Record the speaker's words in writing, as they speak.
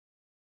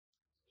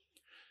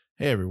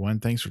Hey everyone,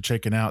 thanks for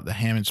checking out the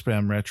Ham and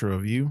Spam Retro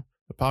Review,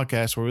 a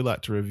podcast where we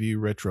like to review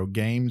retro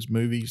games,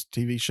 movies,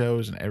 TV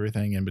shows, and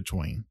everything in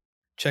between.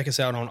 Check us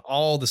out on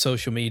all the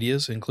social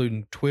medias,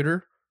 including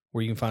Twitter,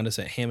 where you can find us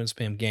at Ham and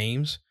Spam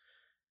Games,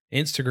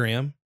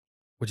 Instagram,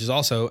 which is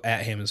also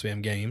at Ham and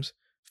Spam Games,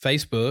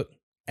 Facebook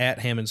at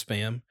Ham and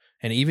Spam,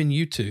 and even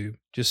YouTube.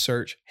 Just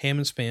search Ham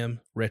and Spam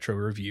Retro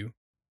Review.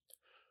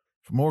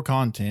 For more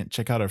content,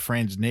 check out our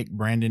friends Nick,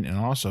 Brandon, and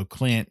also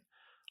Clint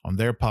on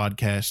their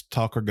podcast,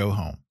 Talk or Go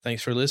Home.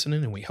 Thanks for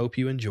listening, and we hope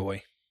you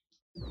enjoy.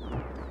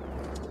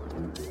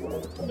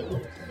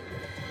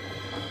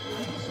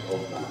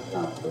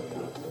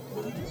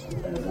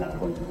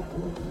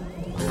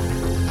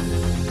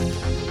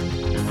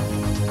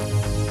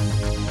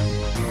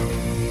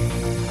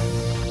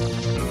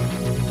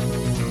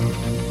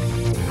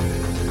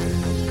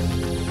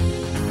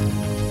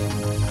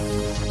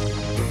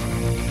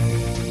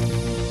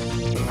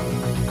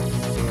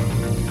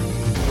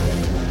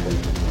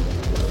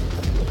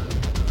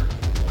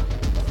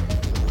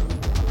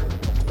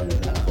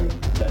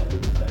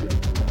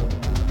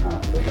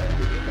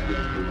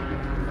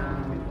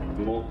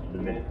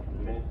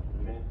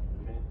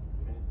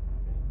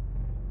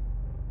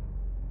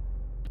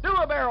 Do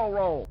a barrel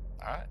roll.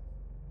 All right.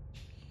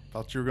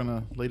 Thought you were going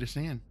to lead us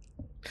in.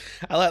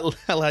 I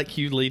like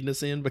you leading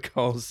us in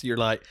because you're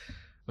like,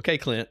 okay,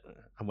 Clint,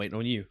 I'm waiting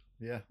on you.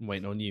 Yeah. I'm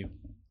waiting on you.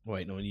 I'm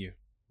waiting on you.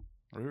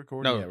 Are we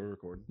recording? No. Yeah, we're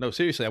recording. No,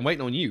 seriously, I'm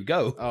waiting on you.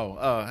 Go.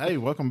 Oh, hey,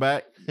 welcome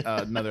back.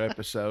 Another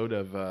episode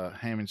of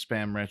Ham and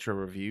Spam Retro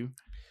Review.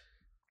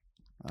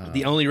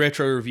 The only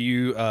retro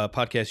review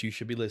podcast you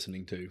should be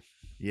listening to.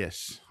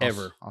 Yes.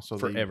 Ever. Also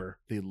forever.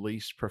 The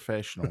least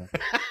professional.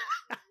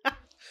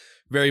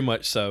 Very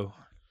much so.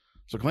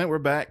 So, Clint, we're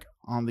back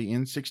on the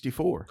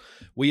N64.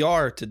 We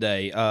are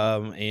today,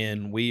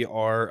 and we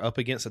are up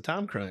against a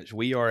time crunch.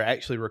 We are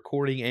actually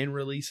recording and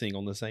releasing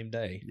on the same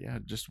day. Yeah,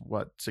 just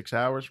what, 6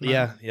 hours from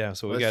now? Yeah.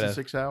 So we Less got than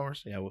 6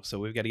 hours? Yeah, so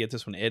we've got to get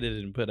this one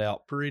edited and put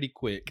out pretty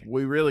quick.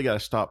 We really got to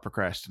stop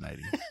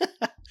procrastinating.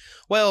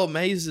 Well,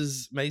 Maze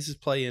is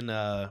playing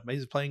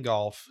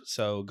golf,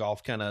 so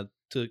golf kind of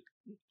took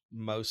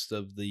most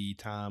of the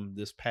time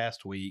this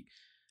past week,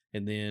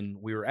 and then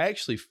we were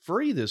actually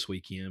free this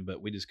weekend,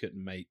 but we just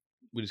couldn't make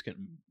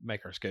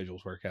our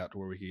schedules work out to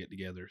where we could get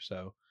together.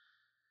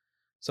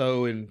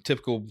 So in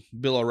typical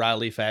Bill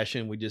O'Reilly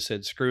fashion, we just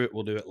said, screw it,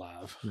 we'll do it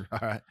live. All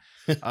right.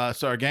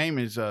 So our game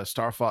is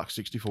Star Fox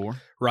 64.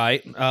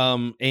 Right.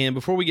 And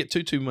before we get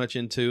too much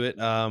into it,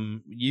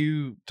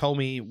 you told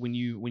me when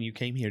you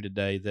came here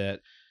today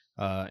that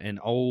an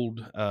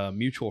old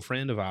mutual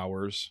friend of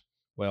ours,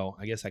 well,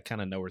 I guess I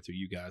kind of know her through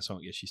you guys, so I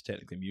don't guess she's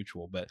technically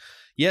mutual, but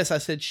yes, I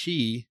said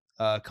she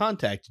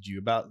contacted you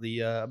about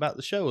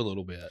the show a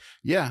little bit.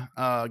 Yeah.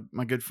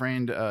 My good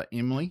friend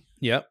Emily.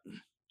 Yep.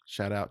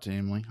 Shout out to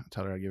Emily. I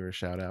told her I'd give her a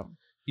shout out.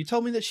 You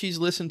told me that she's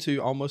listened to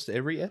almost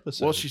every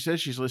episode. Well, she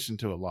says she's listened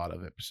to a lot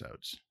of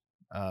episodes.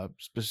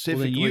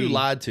 Specifically, well, then you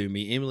lied to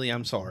me, Emily.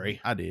 I'm sorry.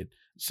 I did.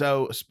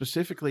 So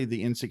specifically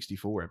the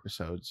N64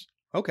 episodes.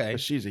 Okay.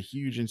 She's a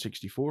huge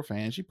N64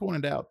 fan. She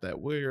pointed out that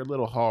we're a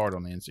little hard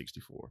on the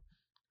N64.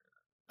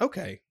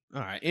 Okay.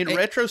 All right. In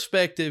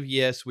retrospective,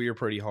 yes, we were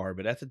pretty hard,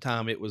 but at the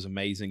time it was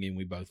amazing and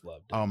we both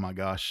loved it. Oh my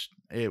gosh.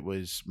 It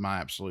was my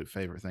absolute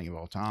favorite thing of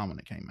all time when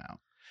it came out.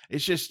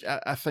 It's just,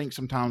 I think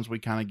sometimes we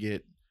kind of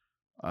get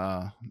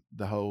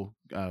the whole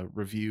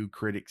review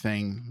critic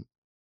thing,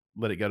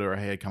 let it go to our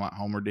head, kind of like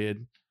Homer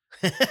did.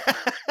 5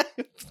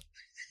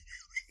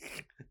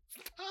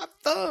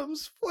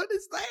 thumbs. What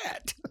is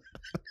that?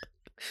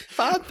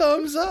 5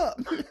 thumbs up.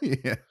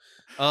 Yeah.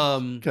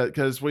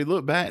 Because we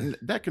look back and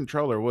that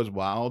controller was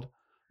wild,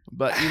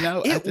 but you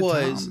know, it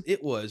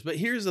was. But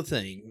here's the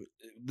thing: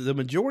 the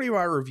majority of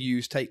our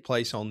reviews take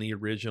place on the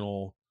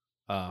original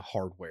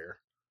hardware,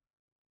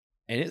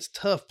 and it's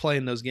tough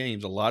playing those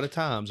games a lot of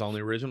times on the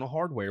original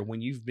hardware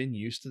when you've been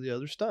used to the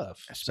other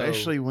stuff.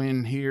 Especially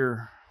when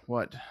here,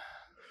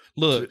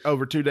 look,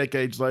 over 2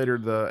 decades later,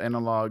 the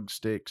analog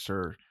sticks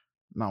are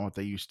not what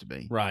they used to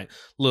be. Right.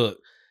 Look,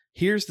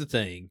 here's the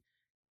thing.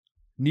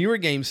 Newer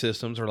game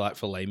systems are like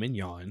filet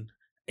mignon,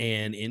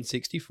 and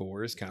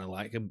N64 is kind of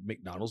like a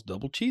McDonald's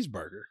double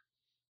cheeseburger.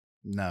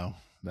 No,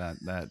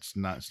 that's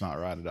not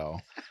right at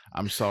all.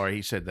 I'm sorry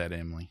he said that,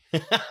 Emily.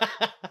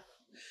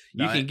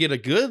 You can get a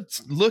good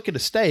look at a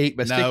steak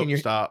by sticking your...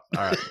 Stop.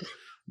 All right.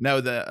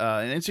 No, the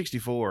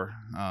N64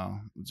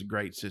 it's a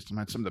great system.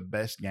 Had some of the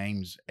best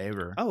games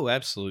ever. Oh,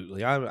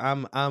 absolutely.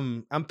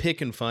 I'm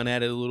picking fun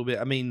at it a little bit.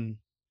 I mean,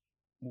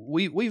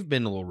 we've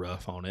been a little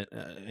rough on it,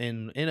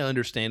 and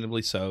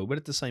understandably so. But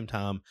at the same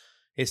time,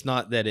 it's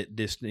not that it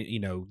just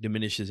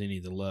diminishes any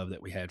of the love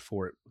that we had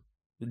for it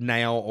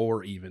now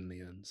or even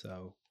then.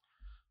 So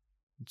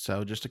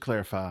just to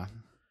clarify,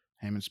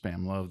 Ham and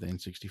Spam love the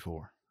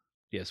N64.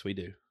 Yes, we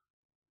do.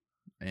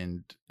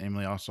 And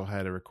Emily also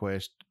had a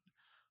request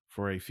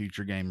for a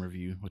future game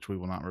review, which we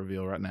will not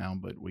reveal right now,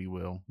 but we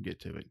will get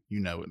to it.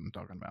 You know what I'm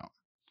talking about.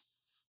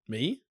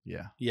 Me?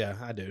 Yeah. Yeah,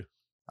 I do.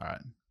 All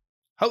right.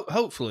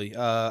 Hopefully.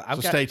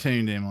 Stay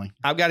tuned, Emily.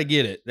 I've got to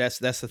get it. That's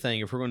the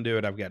thing. If we're going to do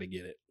it, I've got to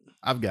get it.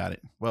 I've got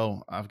it.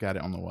 Well, I've got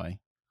it on the way.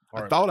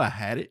 I Or thought I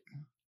had it.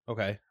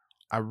 okay.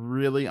 I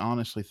really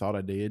honestly thought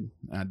I did.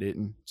 And I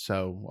didn't.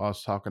 So while I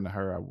was talking to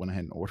her, I went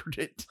ahead and ordered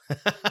it.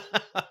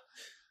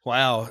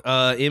 Wow.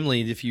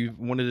 Emily, if you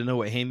wanted to know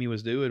what Hammy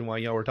was doing while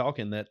y'all were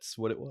talking, that's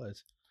what it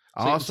was.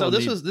 I So, also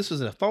need, this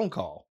was a phone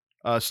call.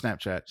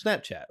 Snapchat.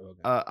 Snapchat.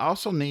 Okay. I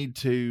also need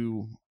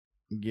to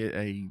get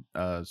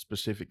a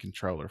specific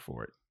controller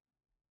for it.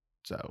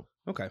 So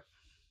Okay.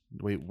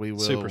 we will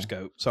Super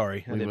Scope.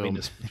 Sorry, I we didn't mean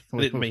will- to. I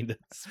we didn't will- mean to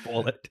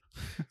spoil it.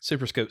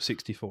 Super Scope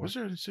 64. Was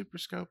there a Super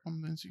Scope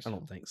on the N64? I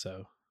don't think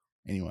so.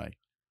 Anyway,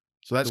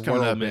 so that's The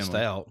coming world up. missed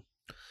Emily. out.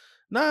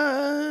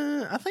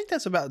 Nah, I think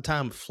that's about the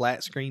time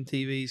flat screen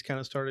TVs kind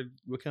of started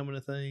becoming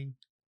a thing.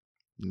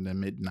 In the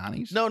mid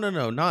 '90s. No,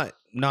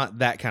 not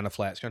that kind of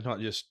flat screen. Not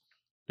just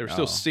they were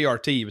still Oh.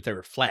 CRT, but they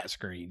were flat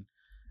screen.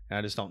 And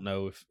I just don't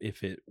know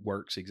if it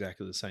works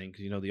exactly the same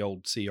because the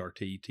old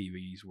CRT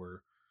TVs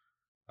were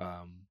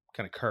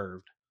kind of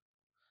curved.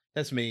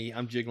 That's me.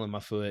 I'm jiggling my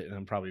foot, and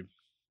I'm probably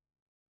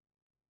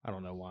I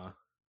don't know why.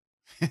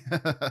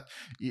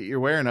 You're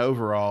wearing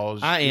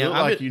overalls. I You am. look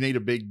I've like been- you need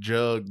a big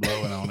jug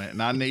blowing on it,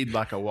 and I need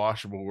like a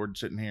washboard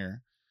sitting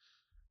here,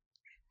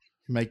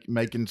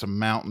 making some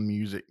mountain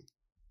music.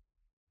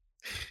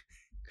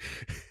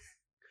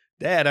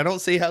 Dad, I don't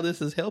see how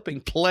this is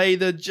helping. Play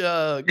the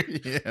jug.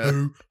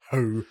 Yeah.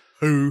 Ho.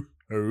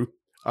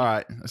 All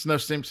right. That's no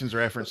Simpsons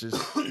references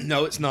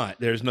No, it's not.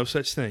 There's no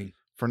such thing.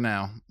 for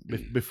now.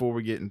 Before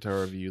we get into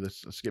our review,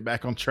 let's get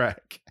back on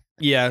track.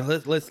 Yeah,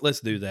 let's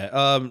do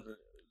that.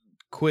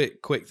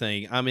 Quick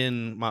thing. I'm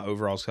in my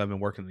overalls because I've been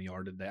working in the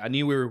yard today. I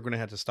knew we were going to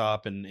have to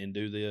stop and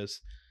do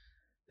this.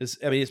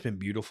 It's been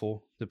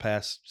beautiful the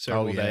past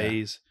several yeah.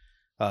 days.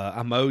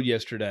 I mowed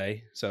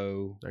yesterday,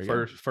 so There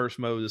you first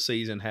mow of the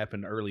season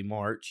happened early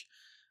March.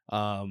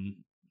 And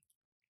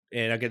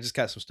I just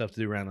got some stuff to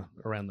do around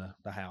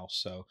the house.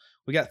 So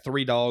we got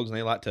 3 dogs, and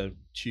they like to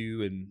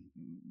chew and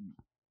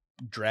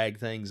drag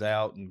things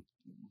out and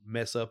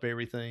mess up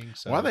everything.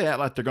 So Why they act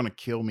like they're going to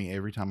kill me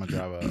every time I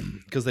drive up?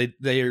 because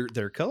they're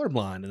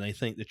colorblind and they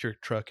think that your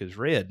truck is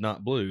red,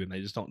 not blue, and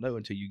they just don't know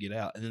until you get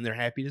out, and then they're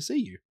happy to see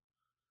you.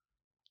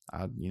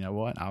 You know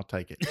what? I'll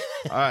take it.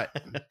 All right.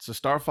 So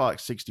Star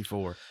Fox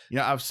 64.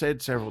 I've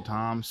said several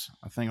times,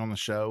 I think on the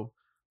show,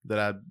 that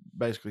I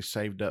basically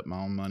saved up my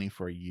own money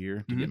for a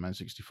year to get my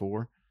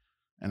 64.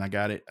 And I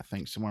got it, I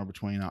think, somewhere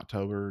between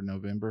October and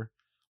November.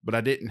 But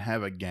I didn't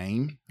have a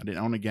game. I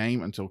didn't own a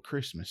game until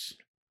Christmas.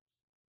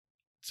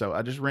 So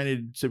I just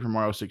rented Super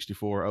Mario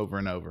 64 over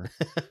and over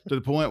to the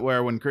point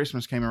where when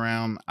Christmas came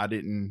around, I'd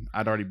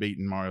already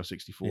beaten Mario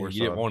 64. You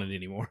didn't want it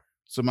anymore.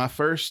 So my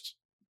first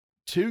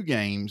 2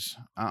 games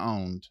I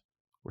owned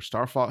were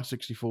Star Fox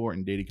 64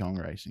 and Diddy Kong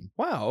Racing.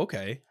 Wow.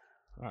 Okay.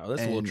 All right,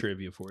 that's a little And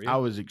trivia for you. I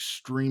was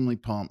extremely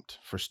pumped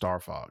for Star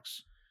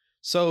Fox.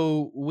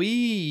 So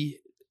we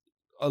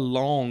a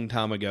long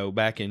time ago,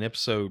 back in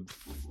episode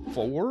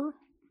 4,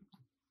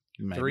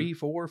 Maybe. 3,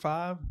 4,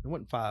 5. It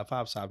wasn't 5.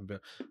 5's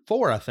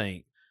 4, I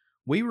think.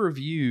 We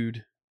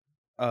reviewed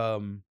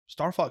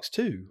Star Fox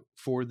 2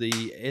 for the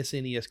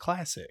SNES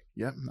Classic.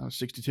 Yep, that was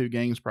 62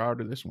 games prior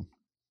to this one.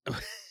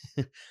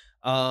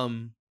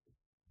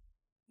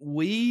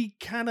 We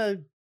kind of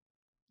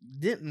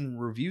didn't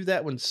review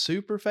that one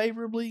super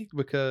favorably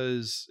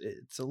because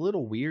it's a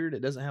little weird.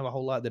 It doesn't have a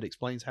whole lot that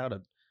explains how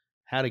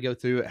to go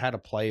through it, how to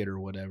play it or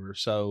whatever.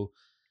 So,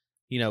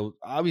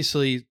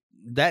 obviously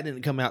that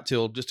didn't come out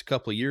till just a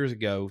couple of years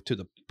ago to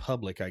the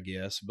public, I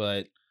guess,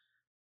 but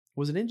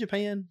was it in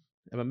Japan?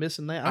 Am I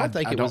missing that? I don't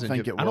think it was.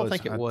 I don't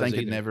think it was. I think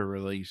it either. never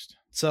released.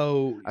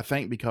 So I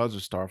think because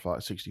of Star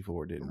Fox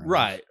 64 it didn't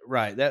release.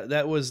 right.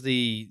 That was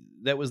the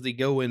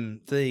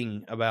going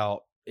thing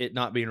about it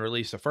not being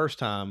released the first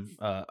time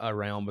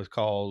around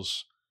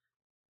because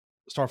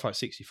Star Fox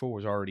 64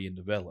 was already in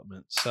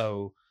development.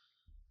 So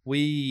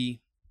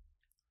we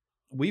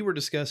were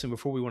discussing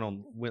before we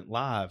went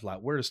live, like,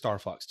 where does Star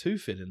Fox 2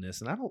 fit in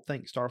this? And I don't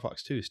think Star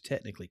Fox 2 is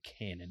technically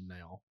canon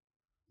now.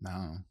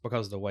 No,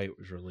 because of the way it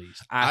was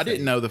released. I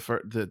didn't know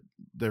the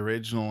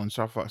original and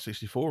Star Fox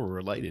 64 were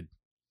related.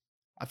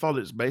 I thought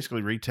it's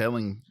basically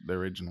retelling the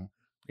original.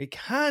 It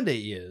kind of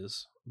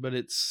is, but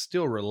it's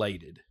still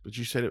related. But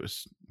you said it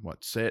was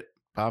set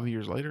 5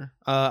 years later?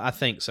 I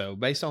think so.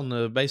 Based on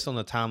the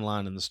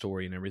timeline and the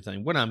story and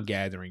everything, what I'm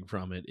gathering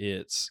from it,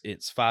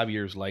 it's 5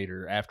 years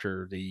later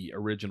after the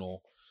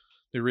original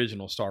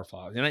Star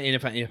Fox. And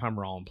if I'm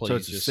wrong, please. So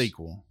it's a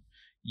sequel.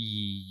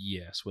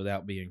 Yes,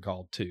 without being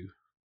called 2.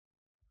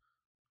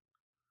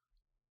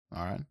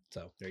 All right.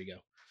 So there you go.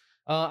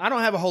 I don't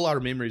have a whole lot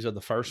of memories of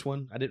the first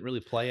one. I didn't really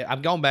play it.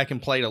 I've gone back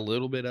and played a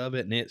little bit of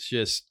it, and it's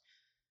just,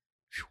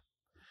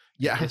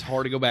 it's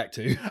hard to go back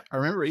to. I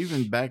remember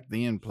even back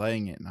then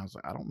playing it, and I was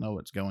like, I don't know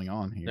what's going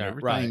on here. Yeah,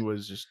 Everything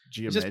was just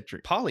geometric.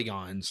 Just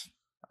polygons,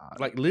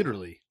 like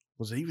literally.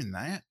 Was it even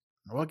that?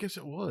 Well, I guess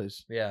it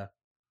was. Yeah.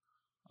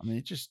 I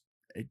mean,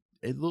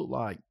 it looked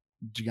like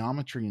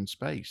geometry in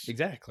space.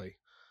 Exactly.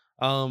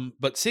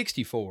 But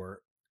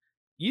 64,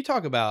 You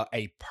talk about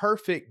a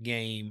perfect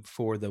game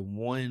for the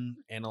one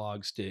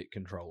analog stick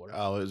controller.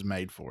 Oh, it was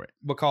made for it.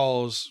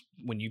 Because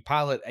when you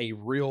pilot a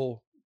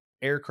real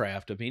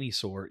aircraft of any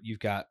sort,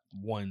 you've got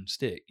one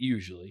stick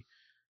usually,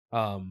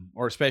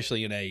 or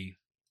especially in a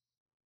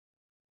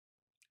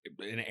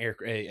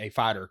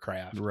fighter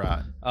craft,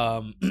 Right.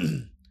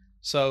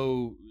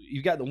 So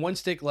you've got the one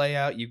stick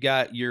layout. You've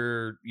got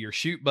your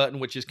shoot button,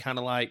 which is kind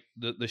of like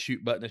the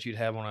shoot button that you'd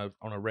have on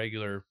a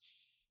regular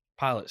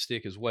pilot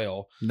stick as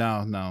well.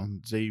 No,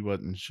 Z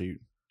wasn't shoot.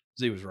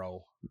 Z was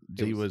roll.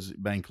 Z was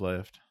bank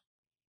left.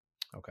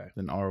 Okay.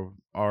 Then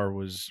R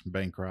was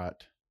bank right.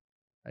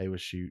 A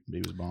was shoot.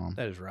 B was bomb.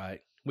 That is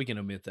right. We can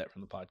omit that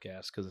from the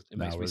podcast because it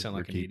makes me sound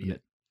like an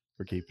idiot.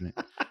 We're keeping it.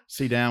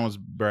 C down was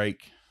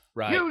brake.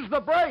 Right. Use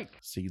the brake.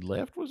 C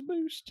left was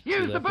boost.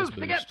 Use the boost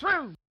to get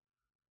through.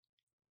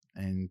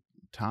 And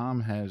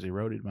Tom has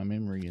eroded my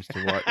memory as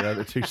to what the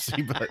other two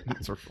C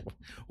buttons are for.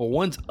 Well,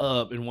 one's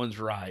up and one's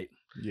right.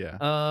 Yeah.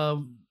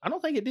 I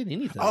don't think it did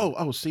anything.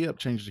 Oh, C up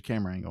changed the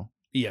camera angle.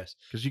 Yes.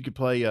 Because you could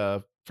play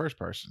first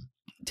person.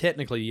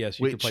 Technically, yes,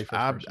 you could play first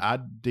person. I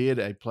did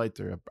a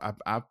playthrough.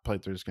 I've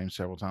played through this game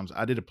several times.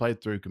 I did a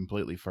playthrough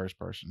completely first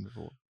person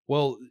before.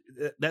 Well,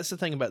 that's the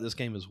thing about this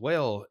game as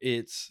well.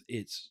 It's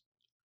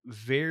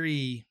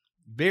very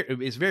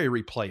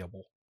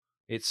replayable.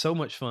 It's so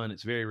much fun.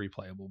 It's very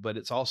replayable, but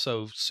it's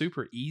also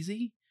super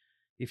easy.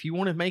 If you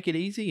want to make it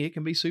easy, it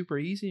can be super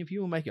easy. If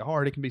you want to make it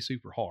hard, it can be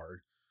super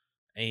hard.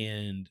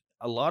 And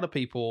a lot of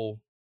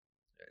people,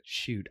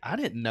 I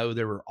didn't know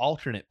there were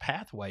alternate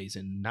pathways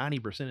in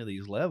 90% of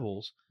these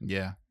levels.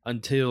 Yeah.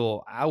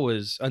 Until I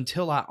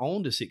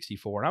owned a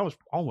 64, and I was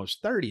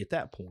almost 30 at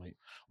that point.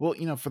 Well,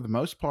 for the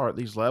most part,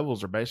 these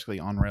levels are basically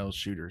on rails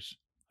shooters.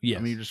 Yes.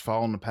 I mean, you're just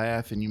following the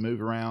path and you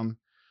move around,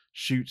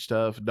 shoot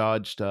stuff,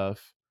 dodge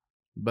stuff.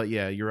 But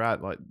yeah, you're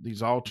right. Like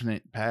these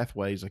alternate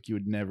pathways, like you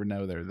would never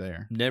know they're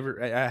there.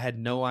 Never. I had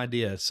no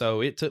idea.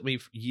 So it took me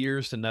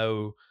years to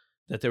know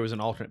that there was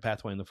an alternate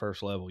pathway in the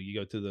first level. You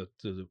go through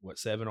the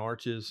 7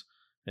 arches,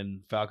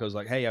 and Falco's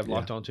like, "Hey, I've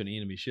locked onto an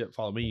enemy ship.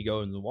 Follow me." You go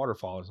in the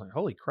waterfall. It's like,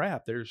 holy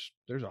crap! There's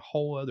a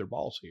whole other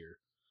boss here,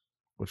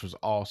 which was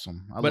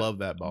awesome. I love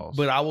that boss.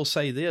 But I will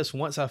say this: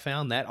 once I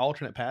found that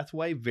alternate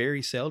pathway,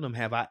 very seldom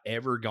have I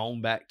ever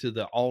gone back to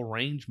the all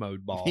range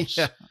mode boss.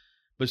 Yeah.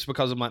 But it's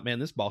because I'm like, man,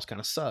 this boss kind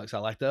of sucks. I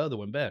like the other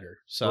one better.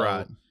 So,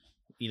 right.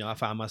 I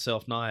find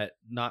myself not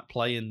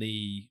playing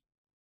the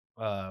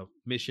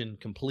mission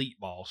complete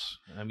boss.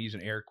 I'm using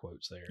air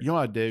quotes there. You know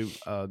what I do?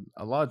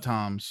 A lot of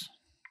times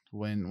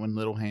when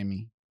little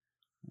Hammy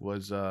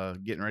was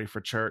getting ready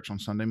for church on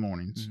Sunday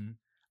mornings,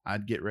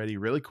 I'd get ready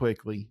really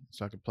quickly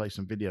so I could play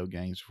some video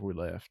games before we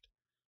left.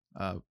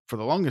 For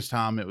the longest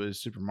time, it was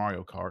Super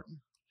Mario Kart.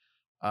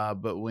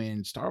 But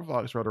when Star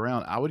Fox rolled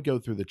around, I would go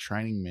through the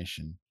training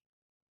mission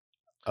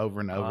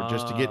over and over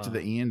just to get to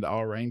the end,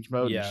 all range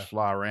mode, and just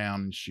fly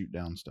around and shoot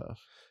down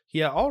stuff.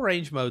 Yeah, all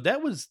range mode.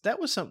 That was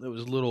something that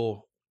was a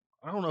little.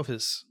 I don't know if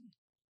it's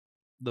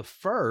the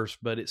first,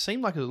 but it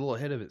seemed like it was a little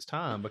ahead of its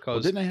time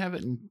because didn't they have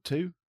it in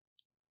 2?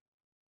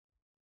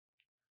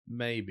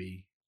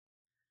 Maybe.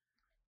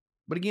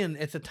 But again,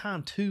 at the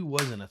time, 2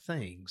 wasn't a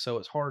thing, so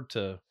it's hard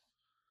to.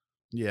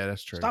 Yeah,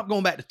 that's true. Stop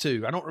going back to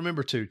 2. I don't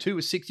remember 2. 2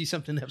 was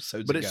 60-something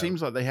episodes But ago. it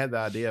seems like they had the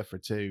idea for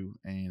 2,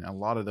 and a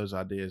lot of those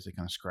ideas they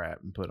kind of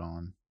scrapped and put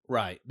on.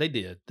 Right. They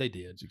did.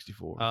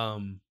 64.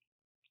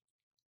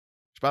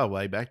 Which, by the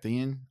way, back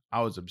then,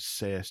 I was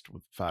obsessed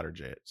with fighter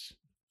jets.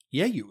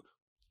 Yeah, you.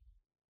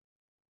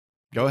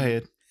 Go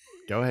ahead.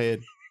 Go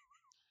ahead.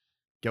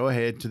 Go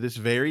ahead to this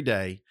very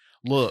day.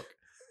 Look,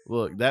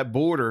 that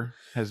border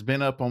has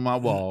been up on my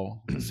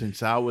wall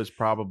since I was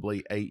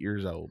probably 8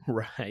 years old.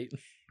 Right.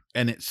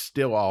 And it's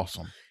still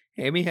awesome.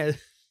 Hammy has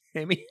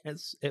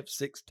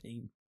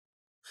F-16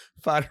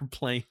 fighter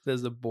planes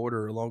as a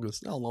border along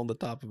the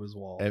top of his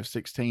wall.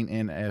 F-16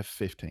 and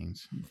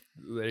F-15s.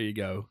 There you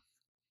go.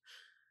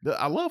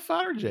 I love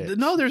fighter jets.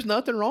 No, there's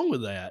nothing wrong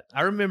with that.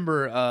 I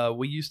remember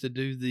we used to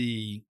do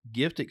the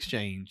gift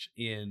exchange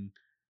in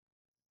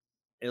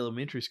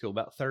elementary school,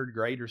 about 3rd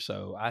grade or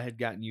so. I had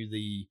gotten you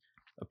the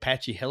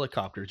Apache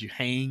helicopters. You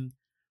hang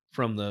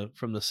from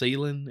the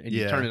ceiling and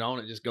you turn it on,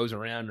 it just goes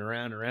around and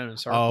around and around in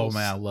circles. Oh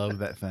man, I love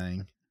that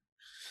thing.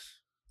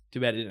 Too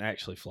bad it didn't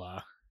actually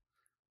fly.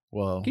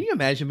 Well, can you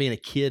imagine being a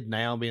kid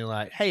now being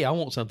like, hey, I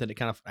want something that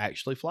kind of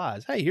actually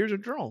flies. Hey, here's a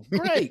drone.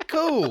 Great,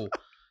 cool.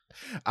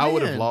 I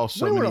would have lost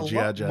so many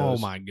G.I. Joes. Oh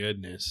my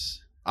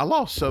goodness. I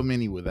lost so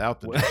many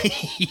without the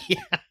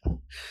yeah.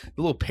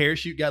 The little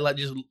parachute guy, like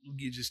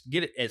just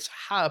get it as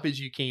high up as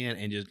you can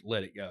and just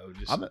let it go.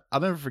 I'll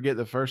never forget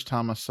the first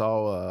time I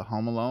saw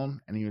Home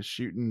Alone and he was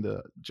shooting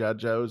the G.I.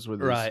 Joes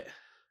with his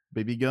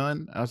BB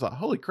gun. I was like,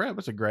 holy crap,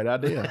 that's a great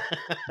idea.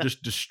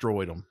 Just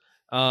destroyed them.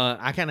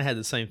 I kind of had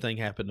the same thing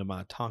happen to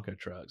my Tonka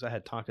trucks. I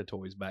had Tonka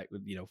toys back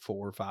with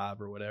 4 or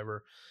 5 or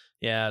whatever.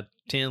 Yeah,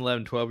 10,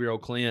 11,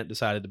 12-year-old Clint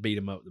decided to beat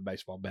him up with a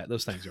baseball bat.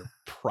 Those things are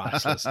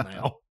priceless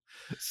now.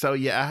 So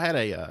yeah, I had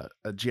a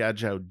G.I.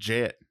 Joe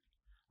jet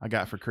I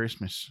got for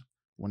Christmas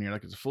one year.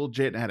 Like it's a full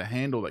jet and it had a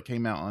handle that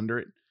came out under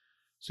it.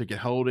 so you could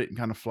hold it and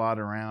kind of fly it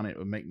around. It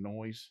would make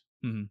noise,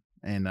 Mhm.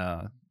 and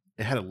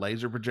it had a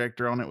laser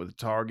projector on it with a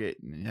target,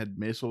 and it had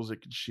missiles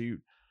it could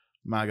shoot.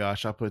 My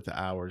gosh, I put the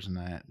hours in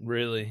that.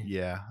 Really?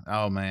 Yeah.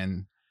 Oh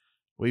man,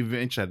 we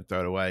eventually had to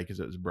throw it away because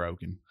it was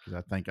broken. Because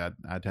I think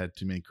I'd had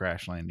too many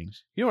crash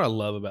landings. You know what I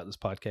love about this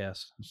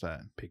podcast? What's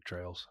that? Pig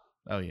trails.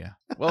 Oh yeah.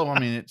 Well, I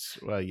mean,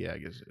 yeah, I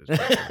guess it is.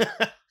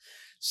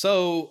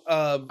 So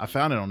I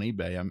found it on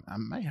eBay. I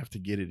may have to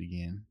get it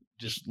again.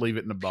 Just leave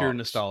it in the box. Pure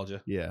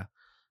nostalgia. Yeah.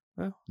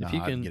 Well, No, if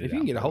you I'd can get if it you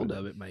can out get a and hold play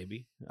of with it,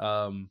 maybe.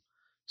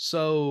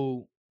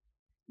 So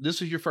this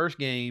was your first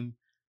game.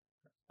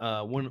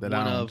 One That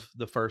I owned. of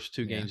the first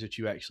two Yeah. games that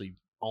you actually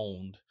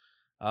owned.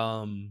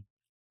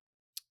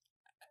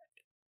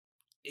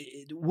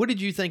 What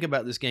did you think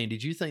about this game?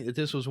 Did you think that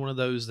this was one of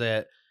those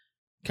that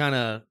kind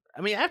of,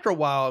 I mean, after a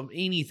while,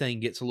 anything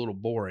gets a little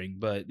boring,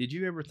 but did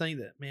you ever think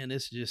that, man,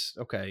 this is just,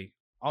 okay,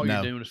 all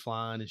No. you're doing is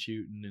flying and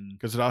shooting? And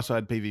Because it also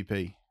had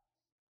PvP.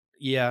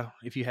 yeah,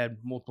 if you had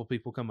multiple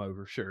people come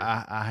over, sure.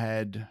 I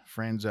had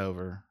friends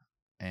over,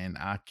 and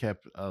I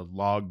kept a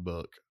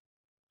logbook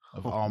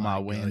of all my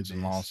wins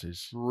and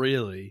losses,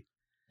 Really?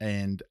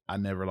 and I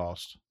never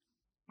lost.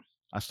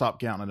 I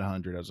stopped counting at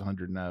 100. I was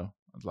 100-0. I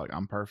was like,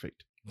 I'm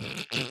perfect.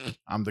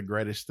 I'm the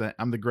greatest.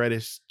 I'm the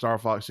greatest Star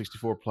Fox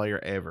 64 player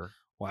ever.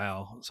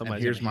 Wow. And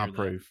here's my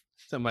proof.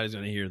 Somebody's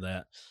going to hear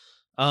that.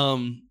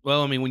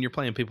 Well, I mean, when you're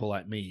playing people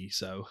like me,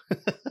 so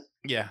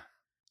Yeah.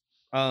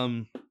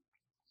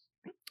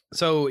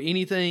 So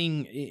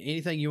anything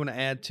you want to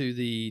add to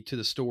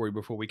the story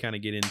before we kind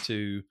of get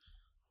into,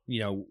 you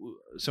know,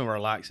 some of our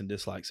likes and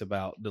dislikes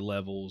about the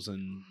levels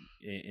and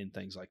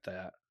things like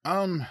that?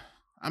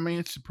 I mean,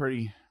 it's a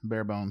pretty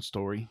bare bones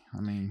story.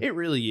 I mean, It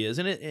really is,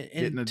 and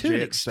getting a to an jet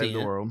to extent, save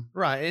the world.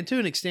 right? And to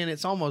an extent,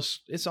 it's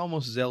almost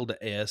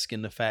Zelda-esque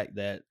in the fact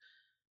that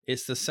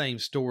it's the same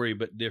story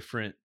but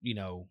different, you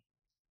know.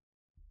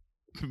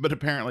 But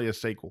apparently a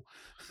sequel.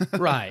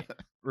 Right.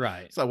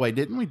 Right. So wait,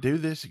 didn't we do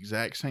this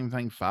exact same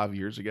thing 5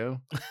 years ago?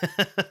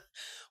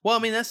 Well,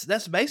 I mean,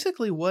 that's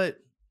basically what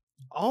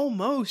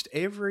almost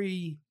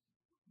every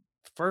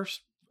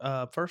first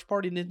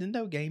party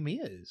Nintendo game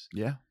is.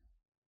 Yeah.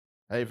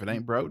 Hey, if it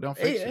ain't broke, don't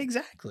fix it.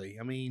 Exactly.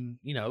 I mean,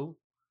 you know,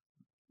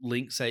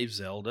 Link saves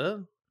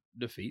Zelda,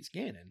 defeats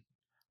Ganon.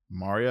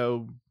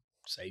 Mario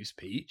saves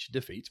Peach,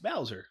 defeats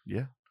Bowser.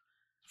 Yeah.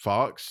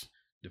 Fox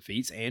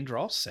defeats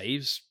Andross,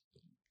 saves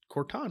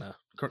Corneria.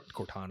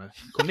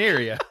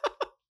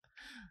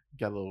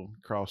 Got a little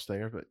cross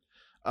there, but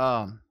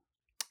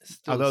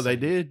although they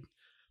did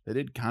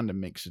kind of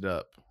mix it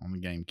up on the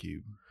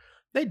GameCube.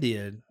 They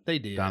did.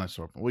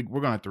 Dinosaur. We're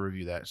gonna have to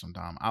review that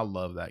sometime. I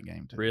love that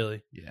game too.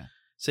 Really? Yeah.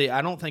 See,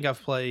 I don't think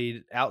I've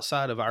played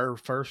outside of our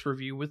first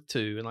review with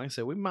 2, and like I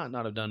said, we might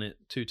not have done it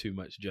too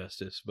much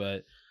justice,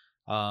 but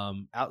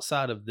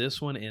outside of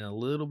this one and a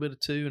little bit of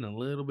 2 and a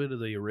little bit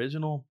of the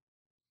original,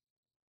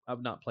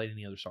 I've not played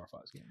any other Star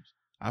Fox games.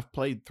 I've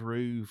played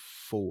through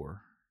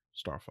 4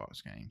 Star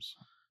Fox games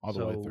all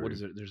the way through. What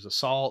is it? There's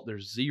Assault,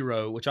 there's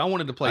Zero, which I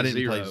wanted to play. I didn't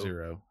Zero. play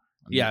Zero.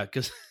 Yeah,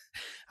 because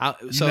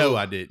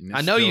I didn't.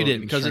 I know you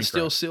didn't because it's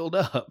still sealed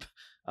up.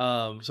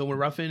 So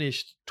when I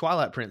finished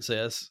Twilight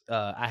Princess,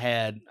 I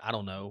had, I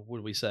don't know, what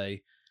did we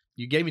say?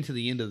 You gave me to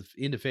the end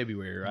of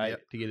February, right?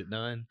 Yep. To get it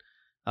done.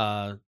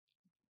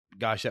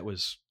 Gosh, that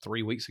was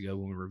 3 weeks ago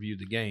when we reviewed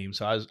the game.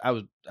 So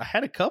I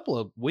had a couple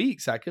of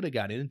weeks I could have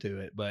got into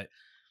it, but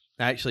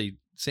I actually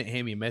sent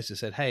Hammy a message,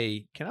 said,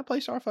 "Hey, can I play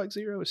Star Fox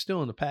Zero? It's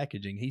still in the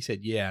packaging." He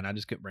said, "Yeah," and I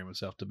just couldn't bring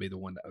myself to be the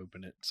one to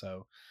open it,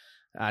 so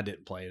I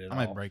didn't play it at all.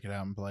 I might break it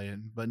out and play it,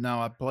 but no,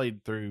 I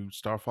played through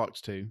Star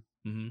Fox 2,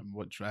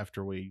 which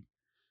after we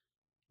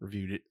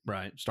reviewed it,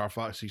 right? Star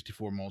Fox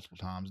 64 multiple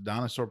times,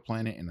 Dinosaur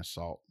Planet, and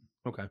Assault.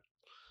 Okay.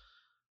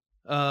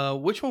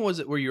 Which one was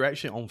it where you're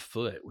actually on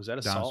foot? Was that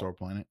Assault? Dinosaur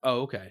Planet.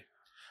 Oh, okay.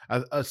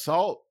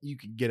 Assault, you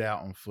could get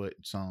out on foot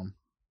some.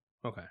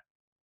 Okay.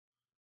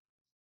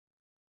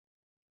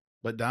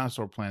 But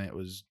Dinosaur Planet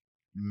was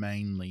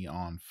mainly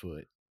on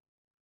foot.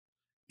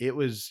 It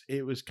was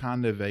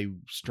kind of a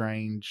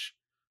strange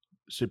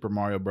Super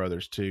Mario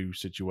Brothers 2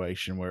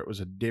 situation where it was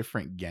a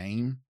different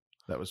game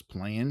that was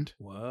planned.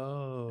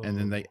 Whoa. And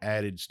then they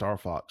added Star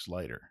Fox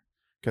later.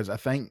 Because I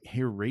think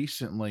here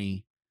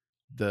recently,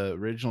 the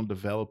original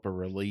developer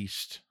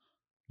released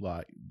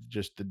like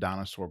just the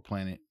Dinosaur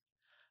Planet.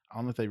 I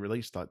don't know if they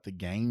released like the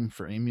game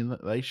for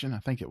emulation. I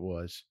think it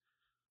was.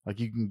 Like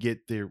you can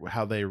get there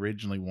how they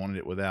originally wanted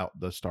it without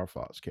the Star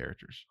Fox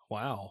characters.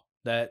 Wow.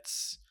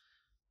 That's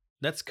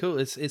cool.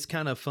 It's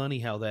kind of funny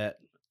how that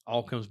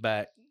all comes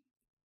back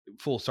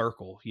full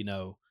circle, you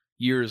know,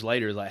 years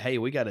later, like, hey,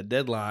 we got a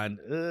deadline.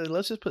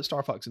 Let's just put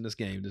Star Fox in this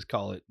game. Just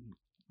call it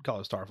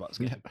Star Fox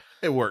game. Yeah,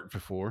 it worked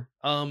before.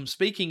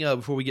 Speaking of,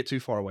 before we get too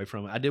far away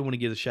from it, I did want to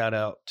give a shout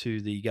out to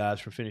the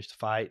guys from Finish the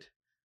Fight,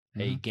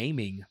 a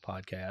gaming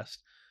podcast.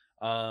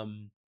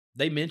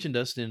 They mentioned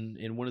us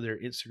in one of their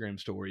Instagram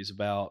stories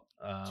about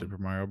Super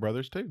Mario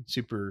Brothers 2.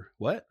 Super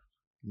what?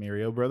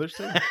 Mario Brothers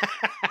 2.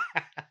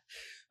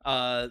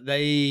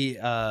 They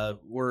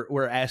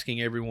were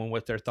asking everyone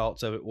what their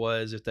thoughts of it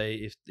was, if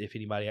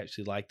anybody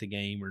actually liked the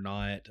game or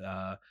not.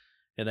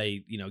 And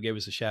they, gave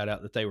us a shout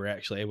out that they were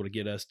actually able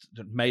to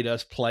made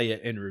us play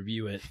it and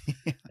review it.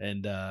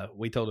 And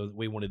we told them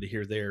we wanted to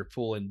hear their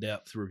full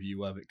in-depth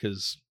review of it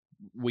because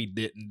we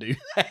didn't do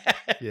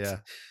that.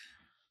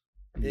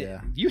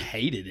 Yeah. You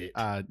hated it.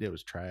 It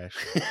was trash.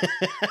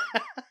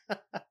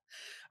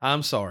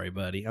 I'm sorry,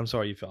 buddy. I'm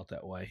sorry you felt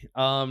that way.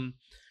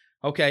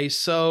 Okay,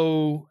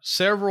 so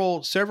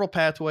several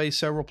pathways,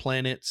 several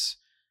planets.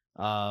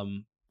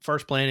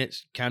 First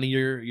planet's kind of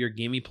your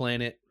gimme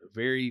planet.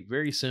 Very,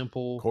 very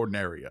simple.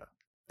 Corneria.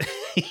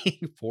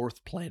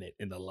 Fourth planet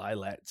in the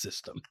Lilat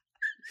system.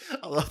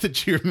 I love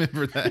that you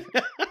remember that.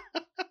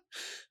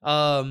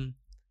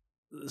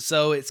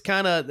 So it's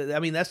kind of,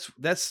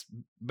 that's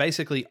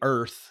basically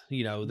Earth,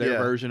 their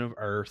version of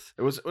Earth.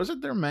 Was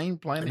it their main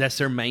planet? That's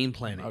their main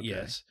planet. Okay.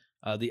 Yes.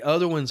 The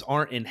other ones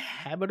aren't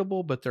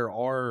inhabitable, but there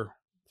are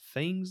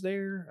things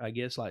there, I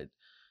guess, like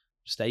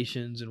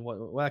stations and what.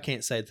 Well, I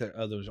can't say that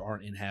others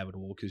aren't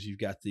inhabitable because you've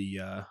got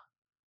the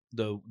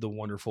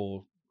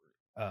wonderful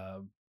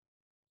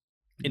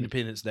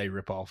Independence Day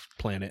ripoff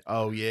planet.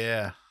 Oh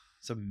yeah,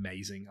 it's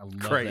amazing. I love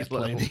that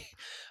planet.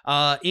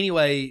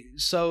 Anyway,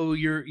 so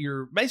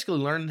you're basically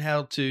learning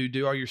how to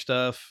do all your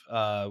stuff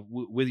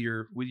with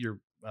your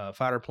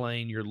fighter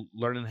plane. You're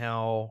learning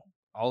how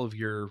all of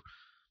your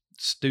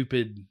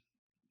stupid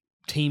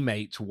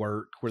teammates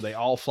work, where they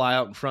all fly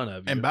out in front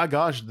of you. And by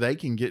gosh, they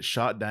can get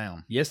shot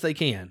down. Yes, they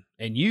can.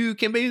 And you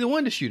can be the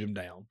one to shoot them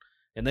down.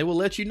 And they will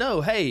let you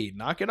know, hey,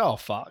 knock it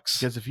off, Fox.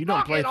 Because if you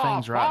don't play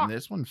things right in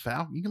this one,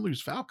 you can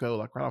lose Falco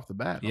like right off the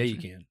bat. Yeah, you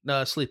can.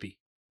 No, Slippy.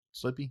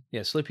 Slippy?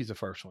 Yeah, Slippy's the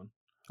first one.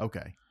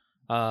 Okay.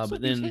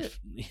 But then,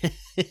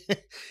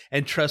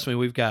 and trust me,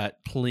 we've got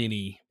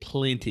plenty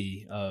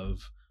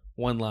of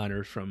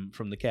one-liners from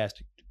the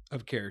cast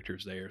of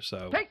characters there.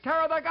 So take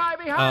care of the guy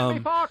behind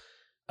me, Fox.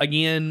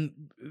 Again,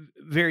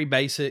 very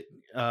basic.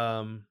 Do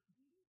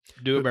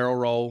a barrel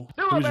roll.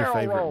 Who's your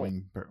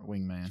favorite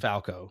wingman?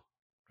 Falco.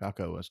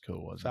 Falco was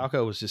cool, wasn't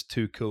Falco was just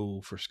too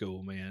cool for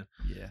school, man.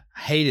 Yeah. I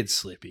hated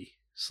Slippy.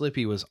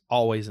 Slippy was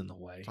always in the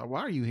way. So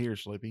why are you here,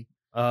 Slippy?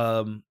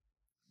 I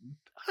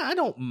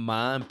don't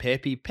mind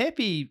Peppy.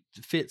 Peppy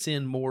fits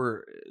in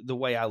more the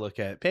way I look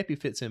at it. Peppy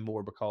fits in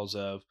more because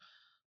of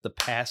the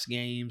past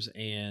games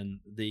and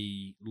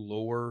the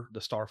lore,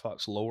 the Star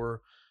Fox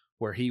lore,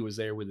 where he was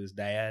there with his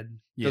dad.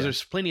 Because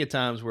there's plenty of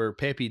times where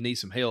Peppy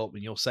needs some help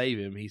and you'll save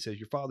him. He says,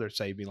 your father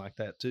saved me like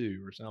that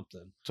too, or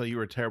something. So you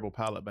were a terrible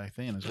pilot back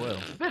then as well.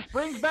 This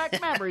brings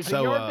back memories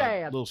of your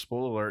dad. Little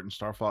spoiler alert in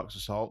Star Fox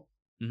Assault.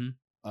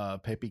 Mm-hmm.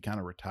 Peppy kind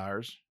of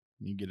retires.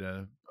 You get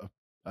a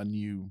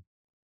new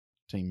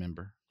team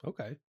member.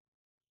 Okay.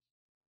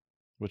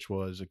 Which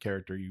was a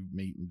character you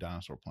meet in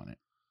Dinosaur Planet.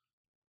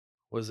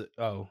 Was it?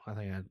 Oh, I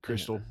think I had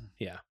Crystal.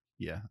 Yeah.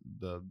 Yeah.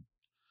 The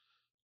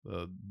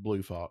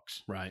blue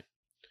fox. Right.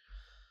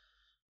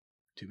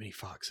 Too many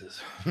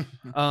foxes.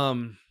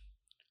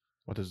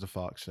 What does the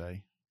fox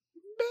say?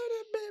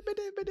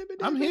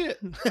 I'm hit.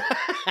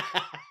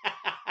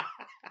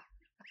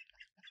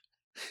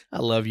 I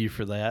love you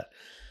for that.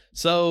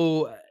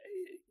 So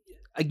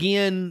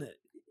again,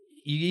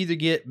 you either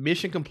get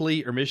mission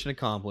complete or mission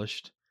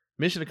accomplished.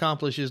 Mission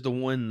accomplished is the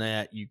one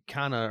that you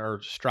kind of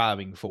are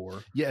striving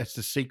for. Yeah, it's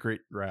the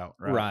secret route,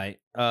 right?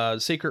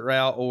 Right. Secret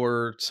route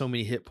or so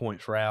many hit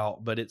points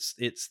route, but it's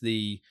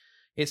the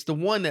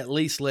one that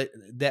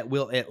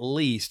will at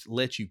least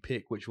let you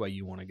pick which way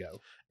you want to go.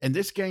 And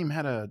this game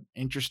had a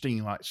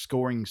interesting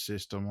scoring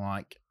system.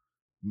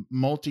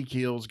 Multi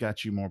kills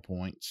got you more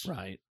points.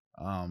 Right.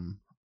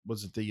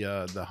 Was it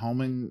the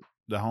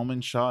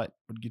Homan shot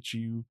would get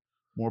you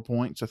more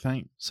points? I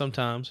think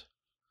sometimes.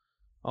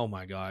 Oh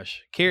my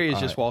gosh. Carrie has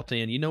just walked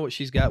in. You know what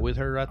she's got with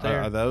her right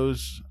there?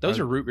 Those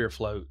are root beer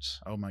floats.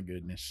 Oh my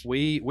goodness.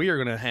 We are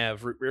going to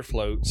have root beer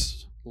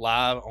floats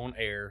live on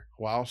air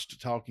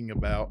whilst talking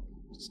about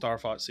Star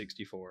Fox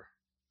 64.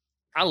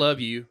 I love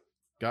you.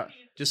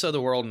 Just so the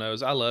world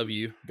knows, I love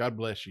you. God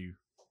bless you.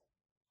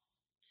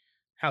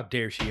 How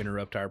dare she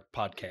interrupt our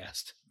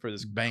podcast for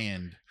this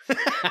band?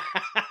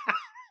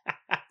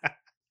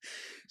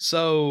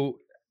 So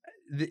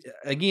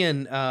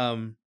again,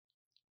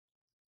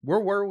 where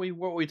were we?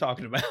 What were we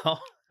talking about?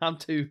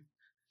 I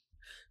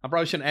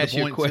probably shouldn't ask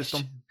you a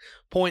question.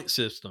 Point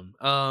system.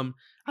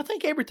 I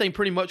think everything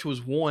pretty much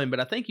was won, but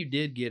I think you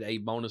did get a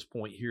bonus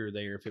point here or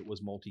there if it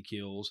was multi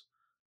kills.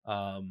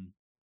 I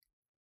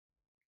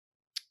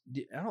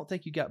don't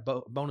think you got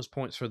bonus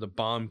points for the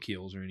bomb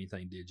kills or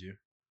anything, did you?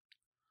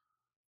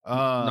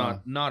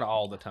 Not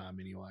all the time,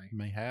 anyway.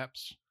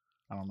 Mayhaps.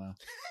 I don't know.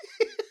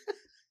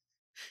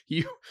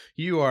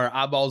 You are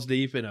eyeballs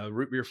deep in a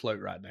root beer float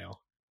right now.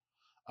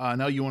 I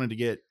know you wanted to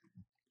get,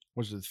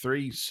 was it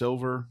 3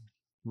 silver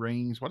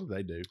rings? What did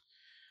they do?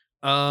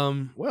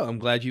 Well, I'm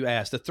glad you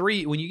asked.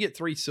 When you get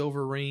 3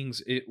 silver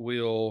rings, it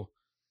will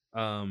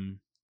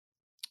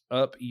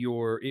up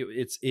your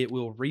it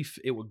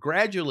will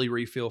gradually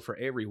refill for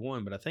every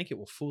one, but I think it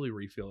will fully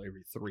refill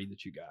every 3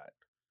 that you got.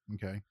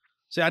 Okay.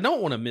 See, I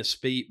don't want to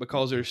misspeak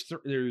because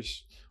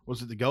there's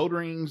was it the gold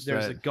rings?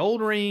 There's the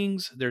gold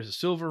rings, there's the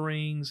silver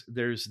rings,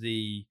 there's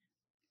the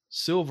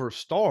silver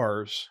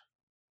stars,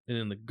 and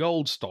then the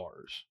gold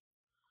stars,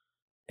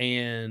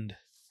 and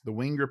the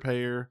wing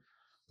repair,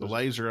 the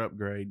laser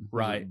upgrade.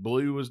 Right,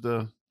 blue was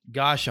the.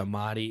 Gosh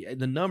almighty,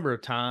 the number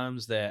of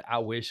times that I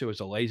wish there was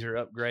a laser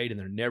upgrade and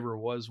there never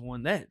was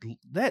one.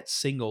 That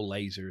single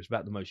laser is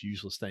about the most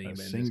useless thing in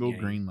this game. Single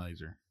green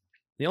laser.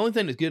 The only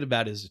thing that's good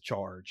about it is the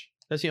charge.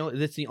 That's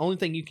the only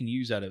thing you can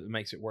use out of it that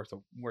makes it worth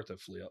a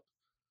flip.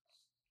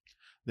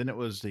 Then it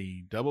was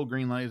the double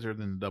green laser,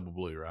 then the double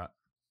blue,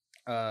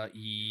 right?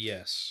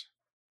 Yes.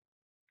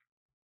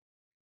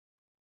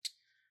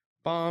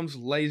 Bombs,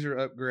 laser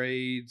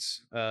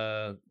upgrades,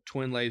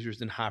 twin lasers,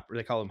 then hyper.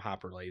 They call them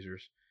hyper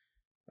lasers.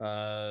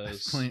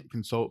 Clint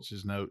consults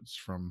his notes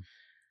from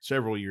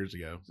several years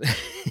ago.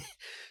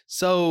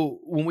 So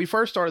when we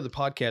first started the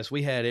podcast,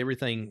 we had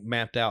everything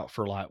mapped out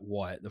for like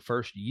what, the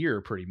first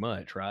year, pretty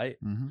much, right?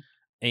 Mm-hmm.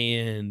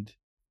 And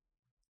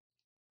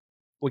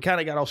we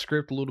kind of got off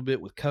script a little bit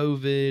with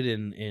COVID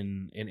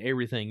and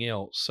everything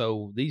else.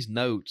 So these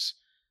notes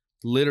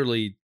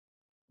literally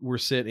were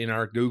set in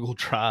our Google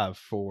Drive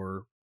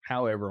for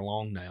however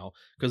long now,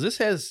 because this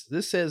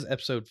says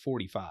episode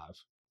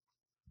 45.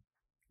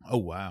 Oh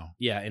wow!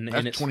 Yeah, and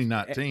it's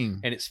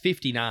 2019, and it's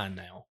 59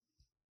 now.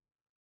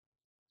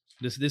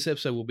 This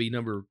episode will be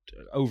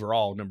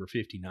overall number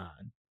 59.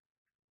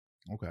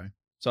 Okay.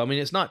 So I mean,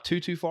 it's not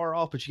too far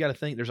off, but you got to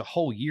think there's a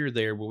whole year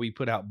there where we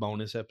put out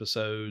bonus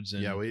episodes.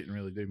 And, yeah, we didn't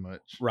really do much.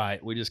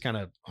 Right, we just kind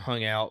of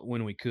hung out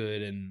when we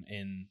could and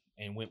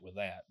went with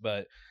that.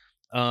 But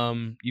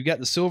you've got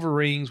the silver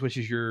rings, which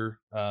is your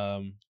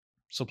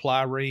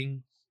supply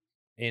ring,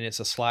 and it's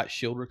a slight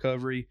shield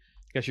recovery.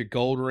 You got your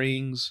gold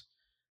rings,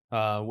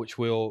 which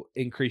will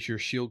increase your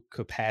shield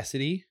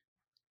capacity.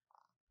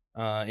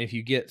 If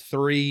you get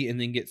 3 and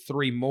then get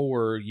 3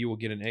 more, you will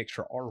get an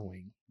extra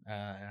R-wing.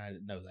 I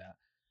didn't know that.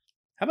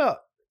 How about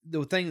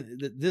the thing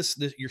that this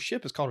your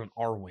ship is called an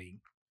R-wing?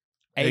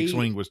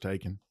 X-wing was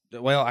taken.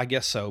 Well, I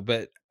guess so,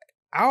 but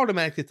I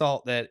automatically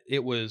thought that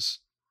it was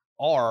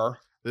R.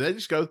 Did they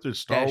just go through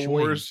Star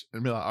Wars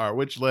and be like, all right,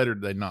 which letter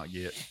did they not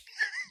get?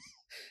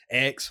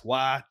 X,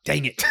 Y,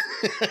 dang it.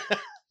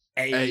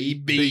 A,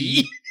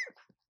 B.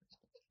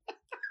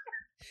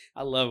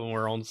 I love when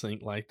we're on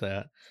sync like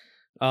that.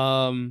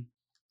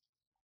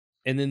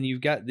 And then you've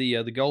got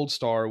the gold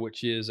star,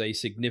 which is a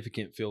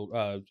significant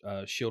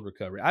shield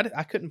recovery.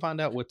 I couldn't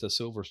find out what the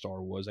silver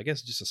star was. I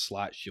guess just a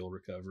slight shield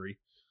recovery.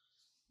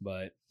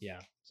 But yeah,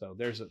 so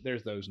there's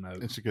those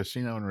notes. It's a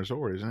casino and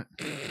resort, isn't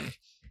it?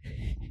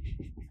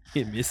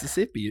 In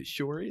Mississippi, it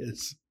sure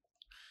is.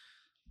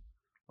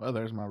 Well,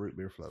 there's my root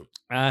beer float.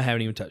 I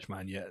haven't even touched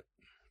mine yet.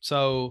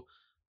 So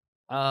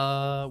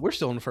we're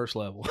still on the first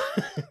level.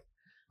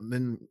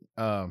 Then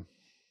the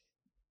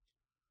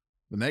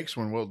next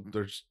one,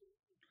 there's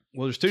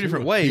two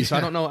different ways. So I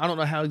don't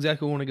know how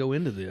exactly we want to go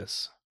into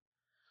this.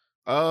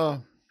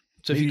 So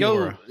if Meteora. you go,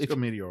 Let's go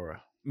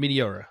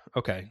Meteora.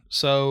 Okay,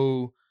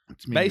 so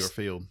it's Meteor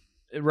Field,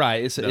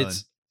 right? It's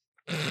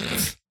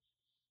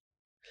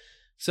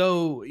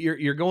so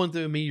you're going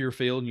through a meteor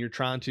field and you're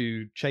trying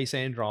to chase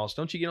Andross.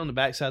 Don't you get on the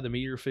backside of the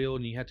meteor field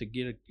and you have to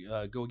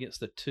go against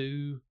the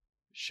 2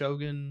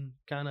 Shogun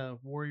kind of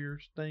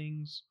warriors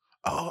things?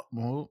 Oh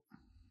well,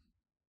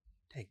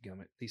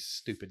 dadgummit, these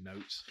stupid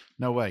notes.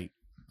 No, wait.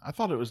 I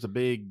thought it was the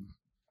big.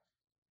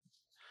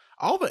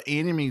 All the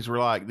enemies were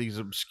like these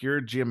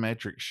obscure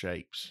geometric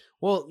shapes.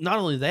 Well, not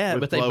only that,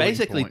 but they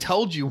basically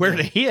told you where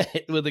to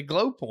hit with the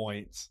glow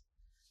points.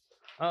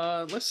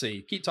 Let's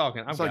see. Keep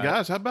talking. It's like,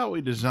 guys, how about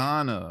we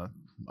design a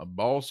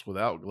boss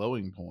without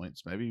glowing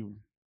points? Maybe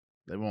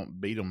they won't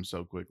beat them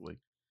so quickly.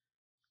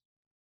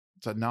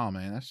 It's like, no,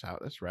 man,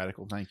 that's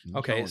radical thinking.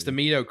 Okay, it's the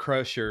Meteor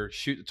Crusher.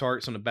 Shoot the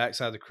targets on the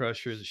backside of the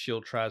crusher. The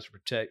shield tries to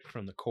protect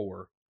from the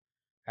core.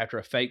 After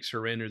a fake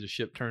surrender, the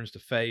ship turns to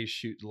phase.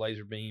 Shoot the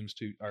laser beams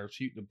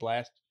shoot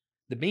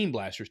the beam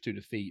blasters to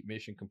defeat.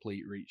 Mission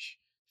complete. Reach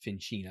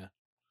Finchina.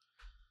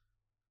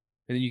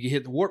 And then you can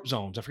hit the warp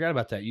zones. I forgot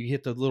about that. You can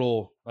hit the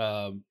little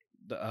that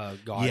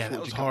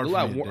was hard.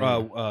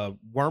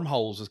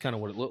 Wormholes is kind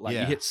of what it looked like.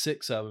 Yeah. You hit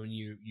 6 of them, and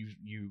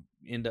you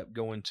end up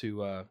going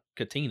to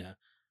Katina.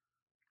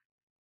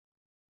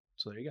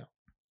 So there you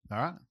go.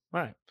 All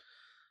right.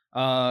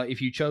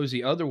 If you chose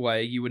the other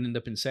way, you would end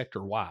up in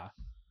Sector Y,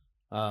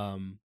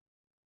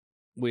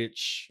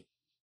 which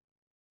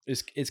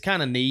it's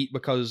kind of neat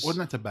because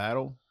wasn't that the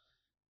battle?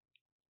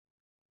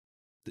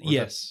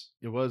 Yes,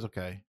 it was.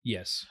 Okay.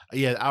 Yes.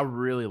 Yeah, I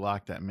really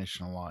liked that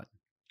mission a lot.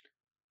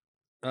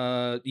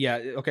 Yeah.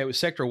 Okay, it was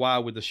Sector Y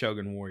with the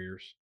Shogun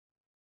warriors.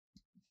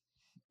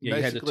 Yeah,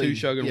 you had the 2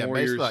 Shogun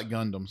warriors, basically like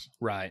Gundams,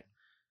 right?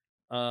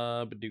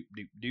 But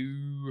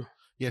do.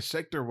 Yeah,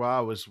 Sector Y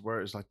was where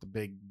it's like the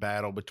big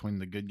battle between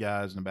the good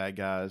guys and the bad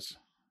guys,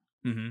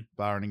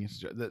 firing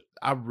against each other.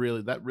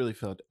 That really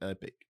felt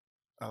epic.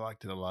 I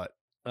liked it a lot.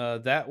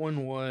 That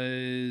one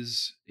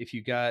was, if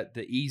you got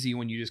the easy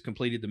one, you just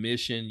completed the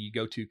mission. You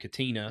go to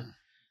Katina,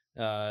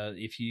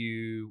 if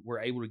you were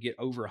able to get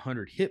over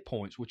 100 hit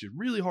points, which is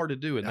really hard to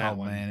do in that Oh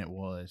one. man, it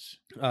was.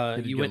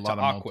 You went to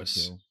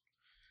Aquas.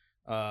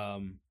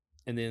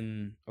 And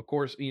then, of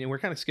course, we're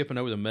kind of skipping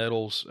over the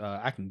medals.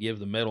 I can give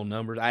the medal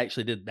numbers. I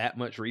actually did that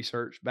much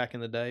research back in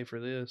the day for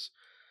this.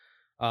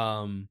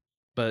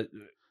 But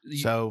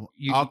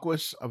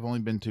Aquas, I've only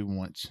been to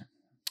once.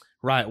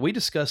 Right. We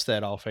discussed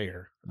that off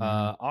air.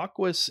 Mm-hmm.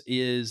 Aquas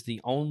is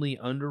the only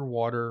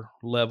underwater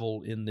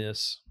level in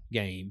this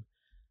game.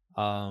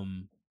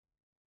 The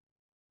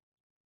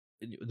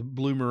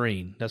Blue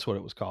Marine, that's what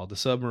it was called. The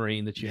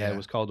submarine that you had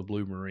was called the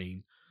Blue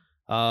Marine.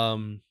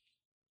 Kind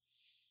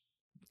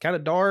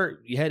of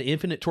dark. You had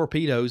infinite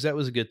torpedoes. That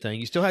was a good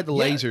thing. You still had the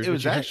lasers. It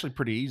was actually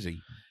pretty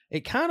easy.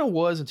 It kind of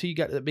was until you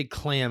got that big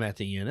clam at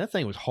the end. That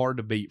thing was hard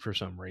to beat for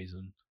some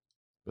reason.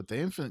 But the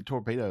infinite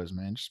torpedoes,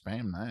 man, just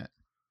spam that.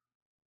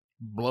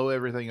 Blow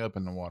everything up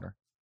in the water.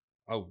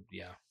 Oh,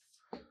 yeah.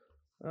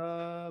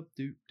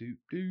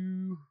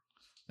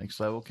 Next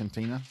level,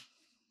 Cantina.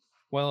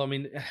 Well, I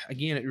mean,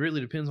 again, it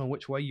really depends on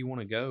which way you want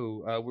to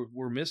go.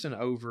 We're missing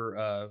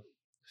over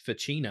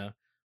Ficina,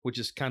 which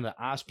is kind of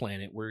the ice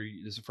planet where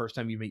this is the first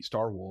time you meet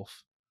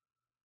Starwolf.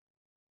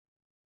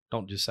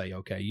 Don't just say,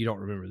 okay, you don't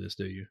remember this,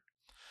 do you?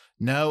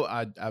 No,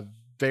 I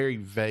very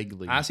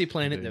vaguely. Icy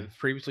planet that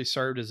previously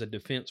served as a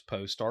defense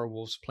post.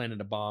 Starwolf's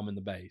planted a bomb in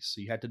the base. So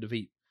you had to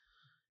defeat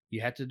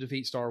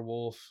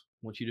Starwolf.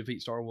 Once you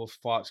defeat Starwolf,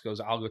 Fox goes,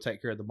 I'll go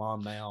take care of the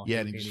bomb now. Yeah,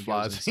 and he just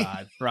flies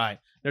inside. Right.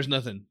 There's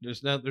nothing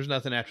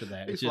after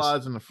that. He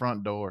flies in the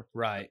front door.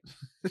 Right.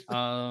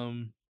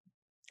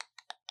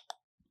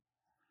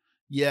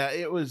 Yeah,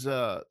 it was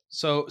so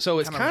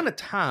it's kind of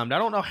timed. I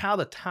don't know how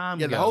the time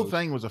goes. The whole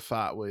thing was a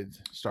fight with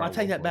Starwolf. I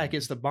take that back.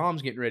 It's the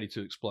bomb's getting ready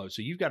to explode.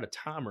 So you've got a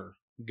timer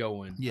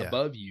going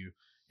above you.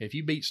 If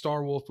you beat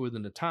Starwolf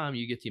within the time,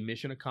 you get the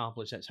mission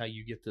accomplished. That's how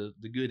you get the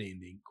good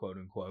ending, quote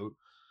unquote.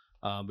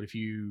 But if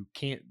you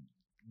can't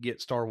get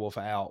Starwolf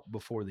out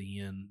before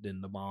the end,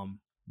 then the bomb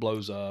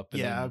blows up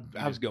and you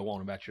just go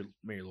on about your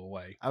merry little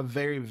way. I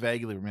very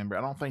vaguely remember.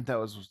 I don't think that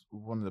was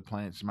one of the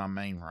planets in my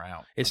main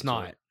route. It's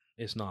not.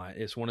 It's not.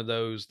 It's one of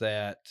those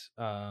that,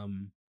 well,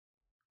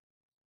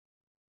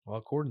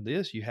 according to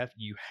this, you have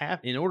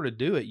in order to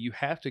do it, you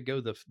have to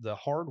go the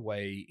hard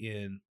way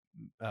in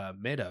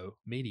Meteora.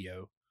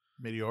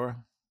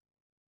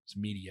 It's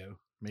Meteor.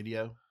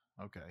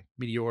 Okay.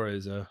 Meteora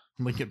is a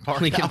Linkin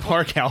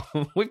Park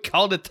album. We've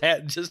called it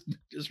that. Just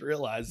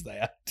realized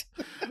that.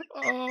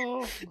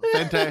 Oh,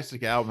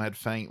 fantastic album. Had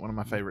Faint, one of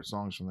my favorite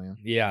songs from them.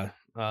 Yeah.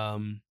 I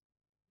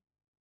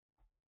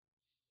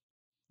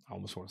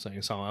almost want to sing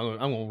a song.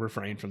 I'm going to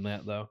refrain from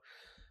that, though.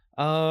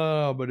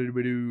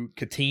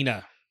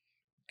 Katina.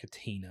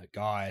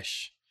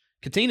 Gosh.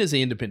 Katina's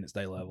the Independence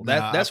Day level.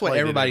 That's what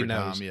everybody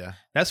knows. Yeah.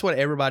 That's what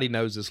everybody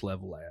knows this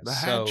level as. The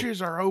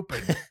hatches are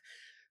open.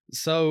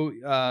 So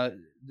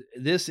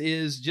this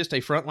is just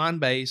a frontline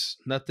base.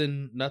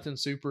 Nothing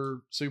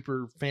super,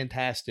 super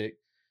fantastic.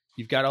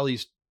 You've got all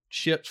these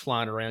ships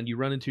flying around. You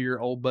run into your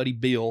old buddy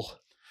Bill.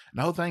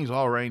 The whole thing's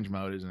all range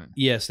mode, isn't it?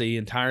 Yes, the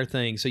entire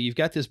thing. So you've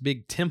got this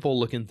big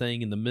temple-looking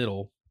thing in the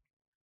middle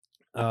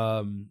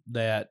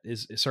that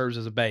serves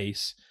as a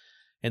base,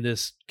 and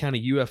this kind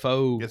of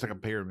UFO. It's like a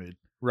pyramid,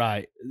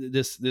 right?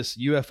 This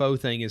UFO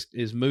thing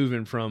is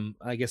moving from,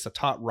 I guess, the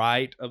top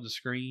right of the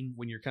screen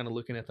when you're kind of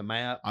looking at the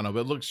map. I know,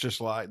 but it looks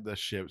just like the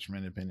ships from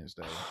Independence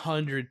Day.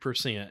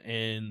 100%.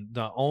 And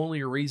the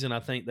only reason I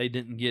think they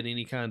didn't get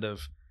any kind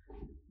of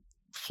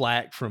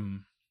flack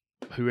from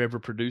whoever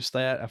produced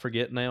that, I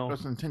forget now.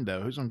 That's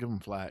Nintendo. Who's gonna give them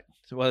flack?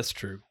 Well, that's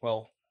true.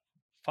 Well,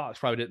 Fox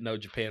probably didn't know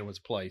Japan was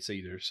a place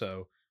either,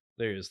 so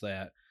there is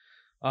that.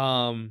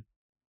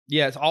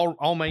 Yeah, it's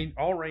all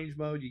range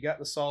mode. You got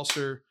the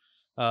saucer.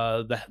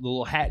 The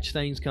little hatch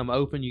things come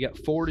open. You got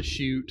 4 to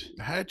shoot.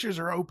 The hatches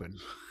are open.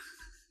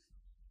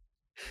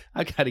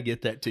 I got to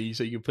get that to you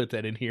so you can put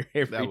that in here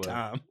every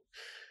time.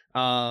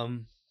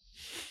 Hatches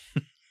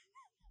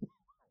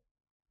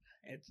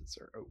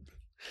are open.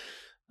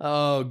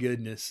 Oh,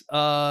 goodness.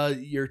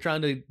 You're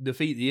trying to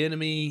defeat the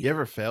enemy. You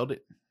ever failed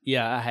it?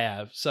 Yeah, I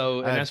have. So,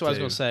 and that's what I was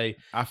going to say.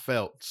 I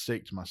felt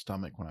sick to my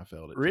stomach when I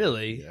failed it.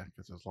 Really? Yeah,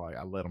 because it's like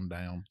I let them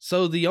down.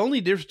 So the only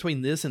difference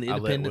between this and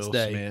Independence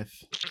Day.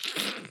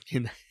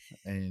 Smith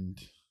and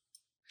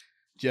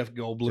Jeff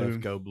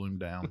Goldblum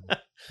down.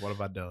 What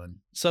have I done?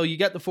 So you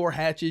got the 4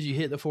 hatches. You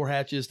hit the 4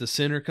 hatches. The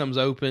center comes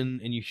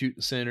open, and you shoot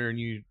the center, and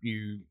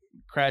you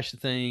crash the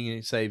thing, and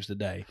it saves the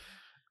day.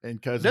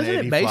 And Cousin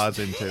Eddie flies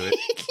into it.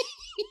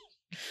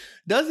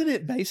 Doesn't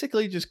it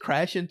basically just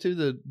crash into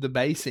the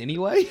base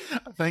anyway?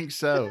 I think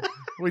so.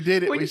 We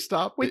did it. We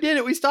stopped it. We did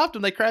it. We stopped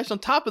them. They crashed on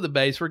top of the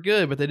base. We're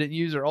good, but they didn't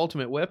use their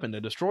ultimate weapon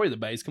to destroy the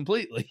base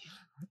completely.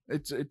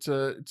 It's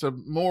a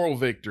moral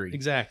victory.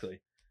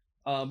 Exactly.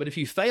 But if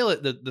you fail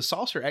it, the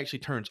saucer actually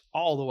turns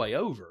all the way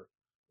over.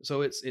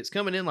 So it's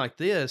coming in like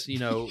this,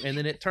 and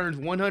then it turns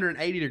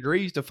 180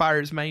 degrees to fire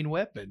its main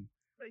weapon.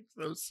 Makes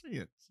no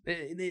sense.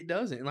 It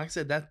doesn't. And like I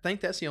said, I think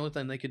that's the only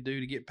thing they could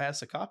do to get past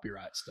the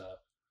copyright stuff.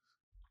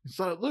 It's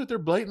like, look, they're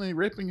blatantly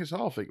ripping us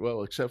off.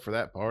 Well, except for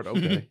that part.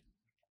 Okay.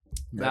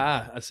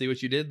 I see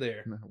what you did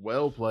there.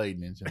 Well played,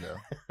 Nintendo.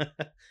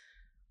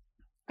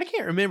 I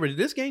can't remember. Did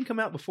this game come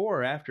out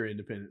before or after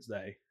Independence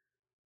Day?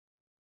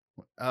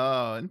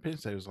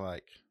 Independence Day was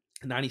like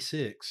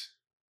 96.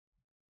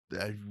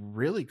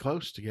 Really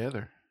close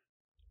together.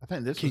 I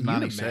think this was Can you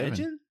 97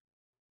 imagine?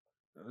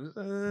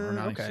 or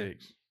 96. Okay.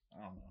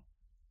 I don't know.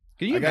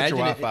 Can you I got imagine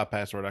your Wi-Fi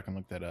password. I can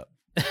look that up.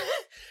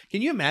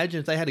 Can you imagine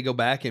if they had to go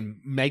back and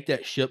make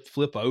that ship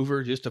flip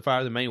over just to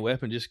fire the main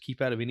weapon, just to keep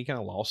out of any kind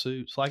of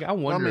lawsuits? Like, I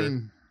wonder. I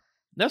mean,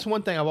 that's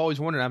one thing I've always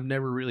wondered. I've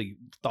never really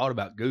thought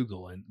about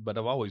Googling, but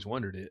I've always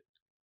wondered it.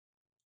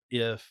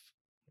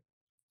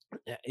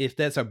 If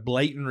that's a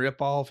blatant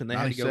ripoff and they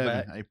had to go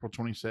back. April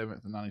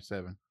 27th of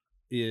 97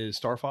 is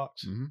Star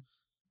Fox, mm-hmm.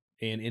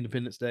 and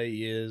Independence Day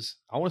is,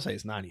 I want to say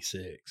it's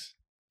 96.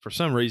 For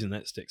some reason,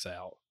 that sticks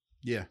out.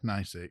 Yeah,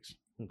 96.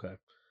 Okay.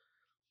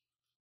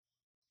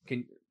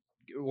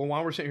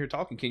 While we're sitting here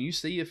talking, can you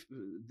see if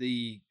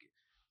the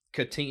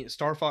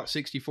Star Fox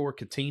 64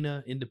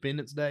 Katina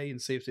Independence Day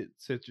and see if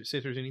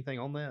there's anything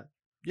on that?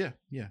 Yeah.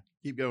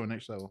 Keep going,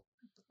 next level.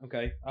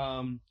 Okay.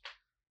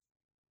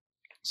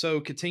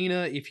 So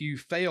Katina, if you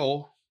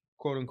fail,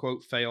 quote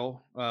unquote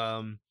fail,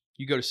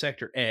 you go to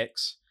Sector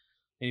X,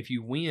 and if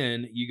you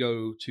win, you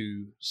go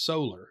to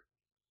Solar.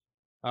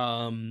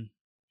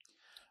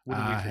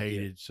 I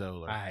hated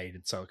Solar. I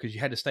hated Solar because you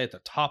had to stay at the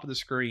top of the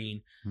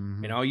screen,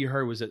 mm-hmm. and all you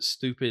heard was that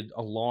stupid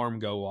alarm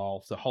go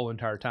off the whole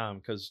entire time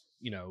because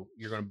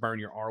you're going to burn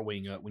your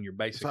R-wing up when you're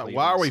basically. Like,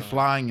 why are we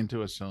flying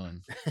into a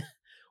sun?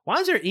 Why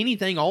is there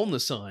anything on the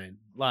sun?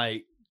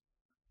 Like,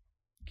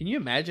 can you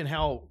imagine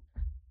how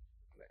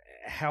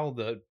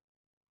the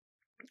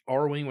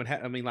R-wing would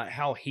have? I mean, like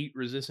how heat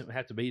resistant it would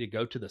have to be to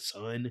go to the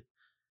sun.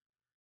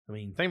 I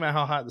mean, think about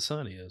how hot the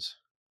sun is.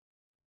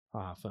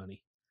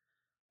 Funny.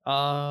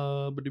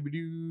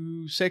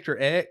 Sector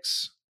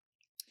X.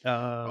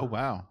 Oh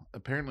wow!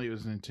 Apparently, it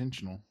was an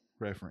intentional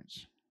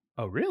reference.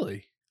 Oh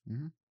really?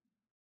 Mm-hmm.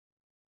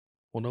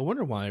 Well, no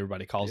wonder why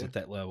everybody calls it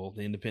that level,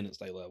 the Independence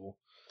Day level.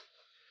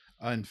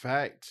 In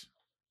fact,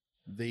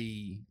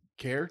 the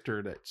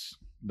character that's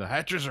the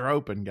hatches are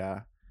open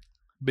guy,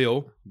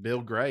 Bill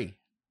Gray.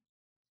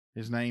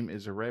 His name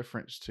is a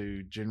reference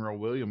to General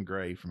William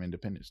Gray from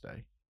Independence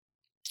Day.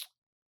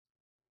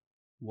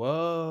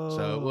 Whoa.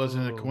 So it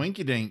wasn't a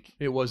coinkydink.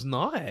 It was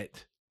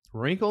not.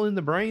 Wrinkle in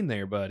the brain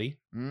there, buddy.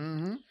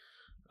 Mm-hmm.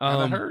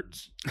 That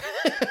hurts.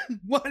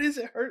 Why does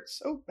it hurt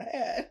so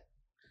bad?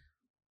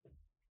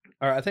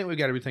 All right, I think we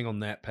got everything on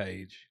that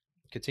page.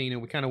 Katina,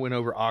 we kind of went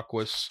over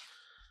Aquas.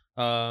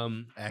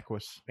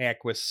 Aquas.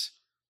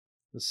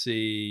 Let's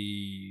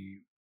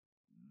see.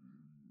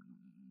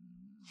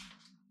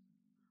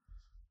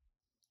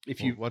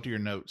 What do your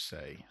notes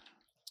say?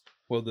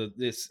 Well,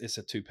 it's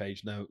a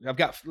 2-page note. I've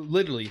got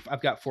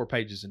 4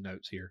 pages of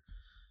notes here.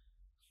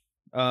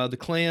 The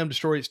clam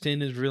destroyed its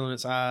tendons, revealing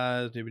its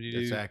eyes.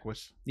 That's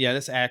Aquas. Yeah,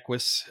 that's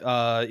Aquas.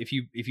 If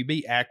you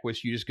beat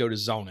Aquas, you just go to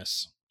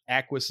Zonus.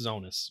 Aquas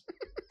Zonus.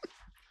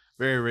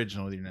 Very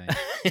original with your name.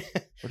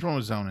 Which one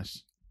was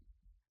Zonus?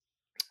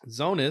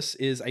 Zonus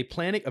is a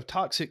planet of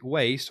toxic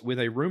waste with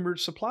a rumored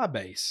supply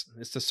base.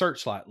 It's the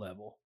Searchlight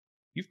level.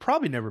 You've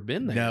probably never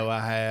been there. No,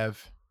 I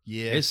have.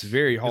 Yeah, it's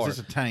very hard. Is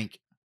this a tank?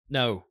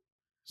 No,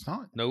 it's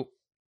not. Nope.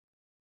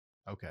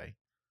 Okay,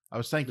 I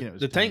was thinking it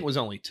was. The tank was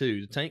only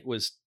 2. The tank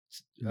was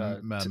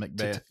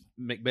Macbeth,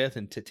 Macbeth,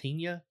 and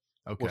Titania.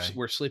 Okay,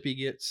 where Slippy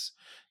gets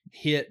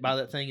hit by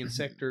that thing in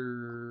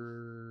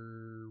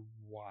Sector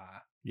Y.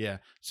 Yeah.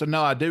 So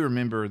no, I do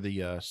remember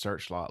the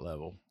Searchlight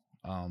level.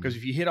 Because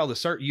if you hit all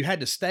the you had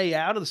to stay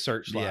out of the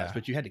searchlights,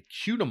 but you had to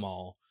shoot them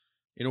all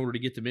in order to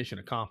get the mission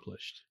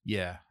accomplished.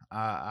 Yeah,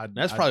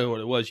 that's probably what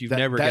it was.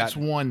 That's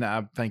one that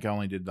I think I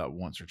only did that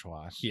once or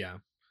twice. Yeah.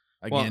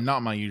 Again,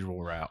 not my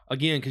usual route.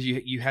 Again, because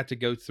you have to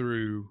go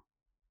through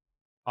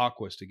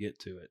Aquas to get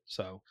to it.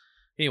 So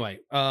anyway,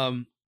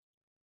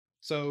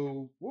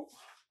 so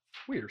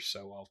we are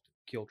so off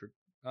kilter.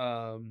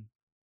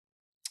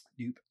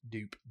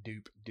 Dupe.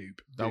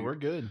 No, we're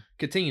good.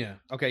 Katina.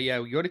 Okay,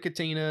 yeah, we go to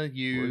Katina.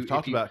 We've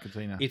talked about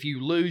Katina. If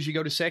you lose, you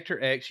go to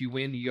Sector X. You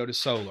win, you go to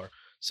Solar.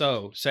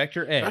 So,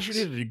 Sector X. I should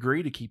need a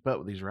degree to keep up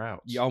with these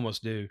routes. You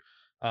almost do.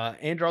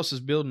 Andros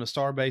is building a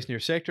starbase near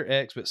Sector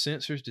X, but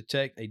sensors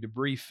detect a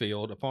debris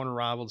field. Upon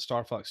arrival, the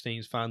Star Fox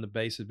teams find the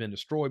base has been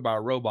destroyed by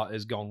a robot that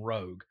has gone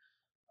rogue.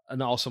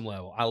 An awesome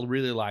level. I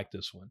really like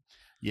this one.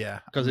 Yeah.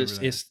 Because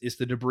it's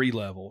the debris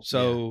level.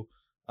 So,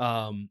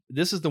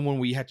 this is the one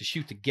where you have to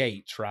shoot the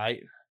gates,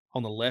 right?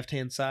 On the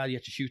left-hand side, you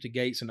have to shoot the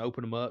gates and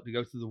open them up to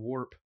go through the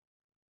warp.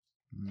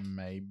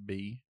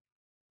 Maybe.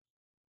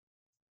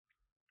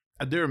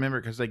 I do remember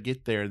because they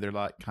get there, they're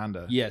like kind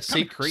of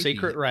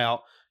secret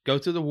route. Go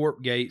through the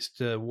warp gates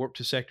to warp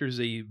to Sector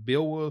Z.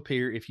 Bill will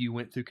appear if you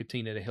went through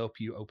Katina to help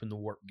you open the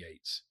warp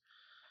gates.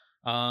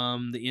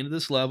 The end of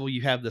this level,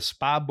 you have the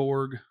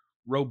Spyborg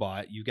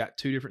robot. You've got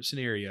 2 different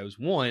scenarios.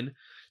 One,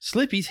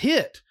 Slippy's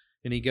hit,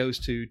 and he goes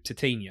to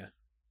Titania.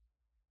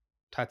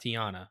 I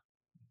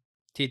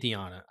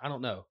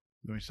don't know.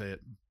 Let me say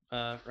it.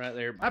 Right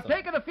there. I've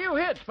taken a few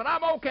hits, but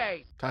I'm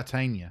okay.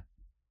 Titania.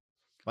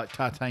 Like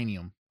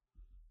titanium.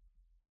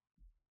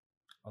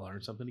 I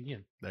learned something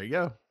again. There you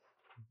go.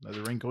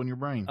 Another wrinkle in your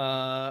brain.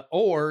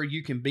 Or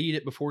you can beat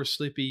it before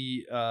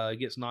Slippy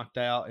gets knocked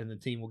out, and the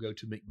team will go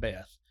to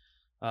Macbeth.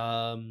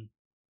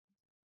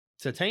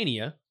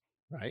 Titania,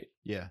 right?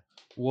 Yeah.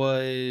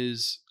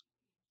 Was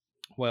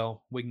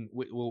we'll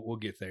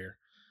get there.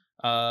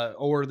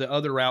 Or the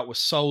other route was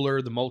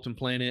Solar, the molten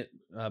planet,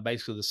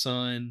 basically the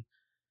sun.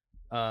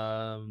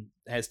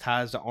 Has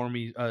ties to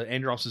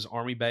Andros's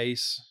army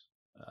base.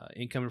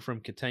 Incoming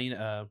from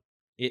Katina.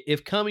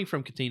 If coming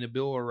from Katina,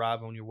 Bill will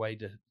arrive on your way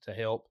to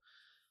help.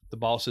 The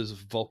boss is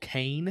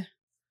Vulcane,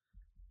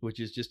 which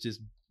is just this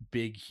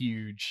big,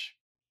 huge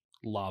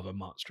lava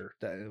monster.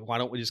 Why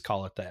don't we just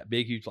call it that?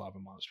 Big, huge lava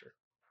monster.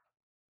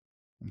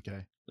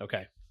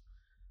 Okay.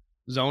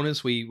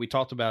 Zonus, we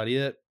talked about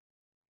it.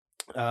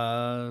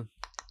 The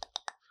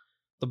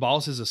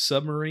boss is a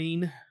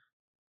submarine.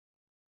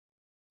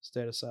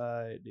 Stay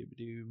aside.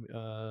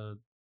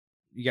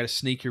 You got to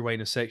sneak your way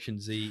into Section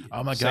Z.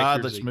 Oh my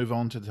God! Let's move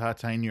on to the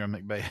Titania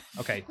Macbeth.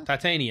 Okay,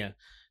 Titania.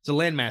 It's a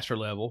Landmaster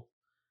level.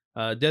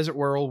 Desert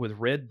World with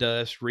red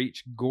dust.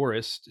 Reach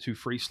Goris to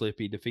free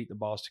Slippy. Defeat the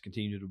boss to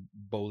continue to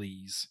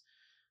Belize.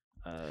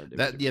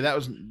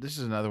 This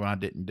is another one I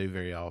didn't do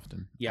very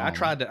often. Yeah, I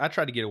tried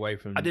to get away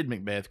from. I did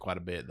Macbeth quite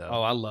a bit though.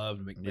 Oh, I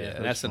loved Macbeth.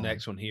 Yeah, that's the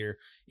next one here.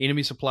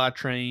 Enemy supply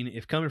train.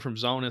 If coming from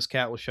Zonus,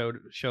 Cat will show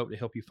up to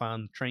help you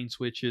find train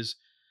switches.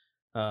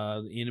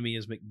 The enemy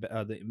is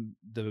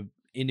the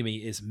enemy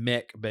is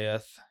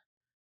Macbeth.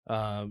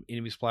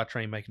 Enemy supply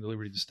train making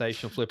delivery to the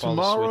station. Flip all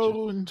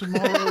the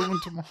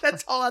switches.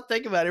 That's all I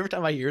think about every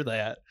time I hear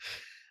that.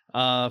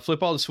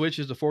 Flip all the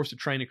switches to force the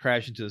train to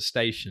crash into the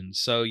station.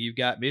 So you've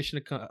got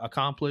mission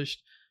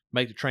accomplished,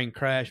 make the train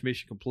crash,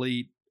 mission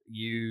complete.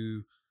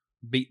 You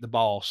beat the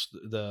boss,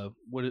 the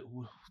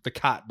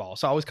kite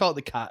boss. I always call it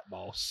the kite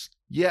boss.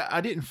 Yeah,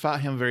 I didn't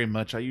fight him very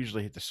much. I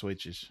usually hit the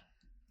switches.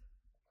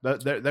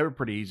 They were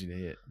pretty easy to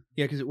hit.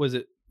 Yeah, because it was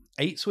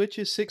 8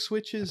 switches, 6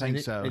 switches. I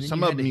think so.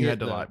 Some of them you had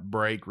to like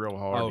break real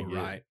hard. Oh,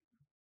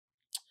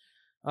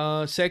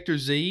 right. Sector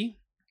Z.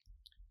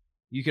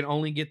 You can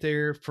only get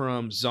there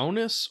from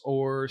Zonus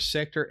or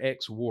Sector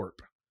X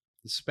Warp.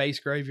 The space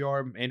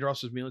graveyard,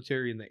 Andros'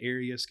 military in the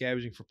area,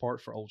 scavenging for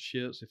parts for old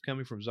ships. If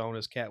coming from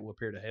Zonus, Cat will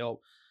appear to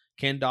help.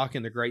 Can dock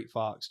in the Great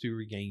Fox to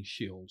regain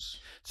shields.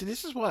 See,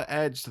 this is what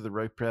adds to the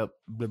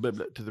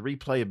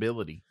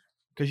replayability.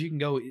 Because you can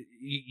go,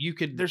 you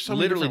could There's so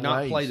literally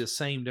not ways. play the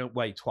same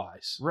way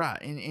twice.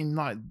 Right, and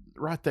like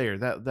right there,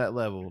 that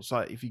level. It's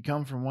like if you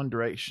come from one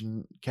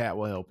direction, Cat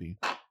will help you.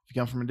 If you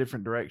come from a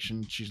different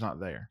direction, she's not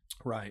there.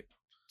 Right.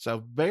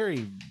 So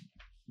very,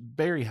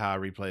 very high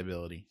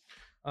replayability.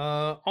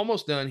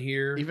 Almost done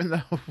here. Even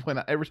though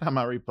every time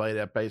I replayed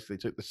it, I basically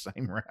took the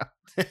same route.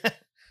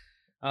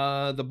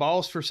 The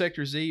balls for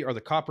Sector Z are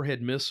the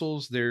Copperhead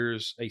missiles.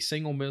 There's a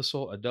single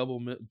missile, a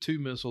double, 2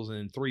 missiles, and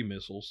then 3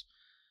 missiles.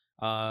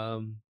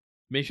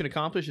 Mission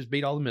accomplished is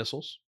beat all the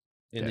missiles,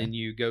 and then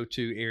you go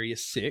to Area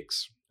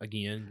 6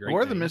 again.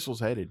 Where are the missiles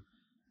headed?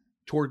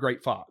 Toward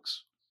Great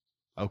Fox.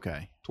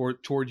 Okay.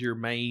 Toward your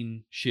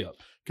main ship.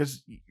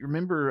 Because you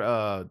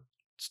remember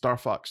Star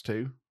Fox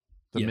 2?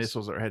 The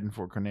missiles are heading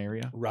for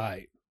Corneria?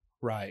 Right.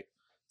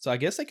 So I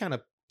guess they kind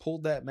of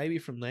pulled that maybe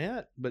from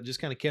that, but just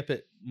kind of kept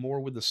it more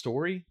with the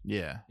story.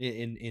 Yeah.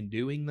 In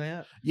doing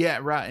that. Yeah,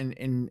 right.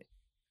 And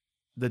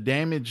the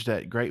damage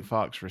that Great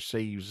Fox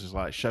receives is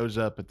like shows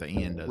up at the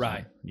end, doesn't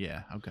it?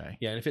 Yeah, okay.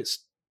 Yeah, and if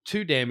it's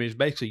 2 damage,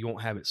 basically you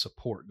won't have its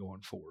support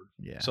going forward.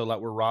 Yeah. So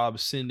like where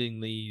Rob's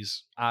sending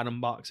these item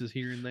boxes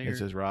here and there. It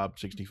says Rob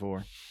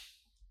 64.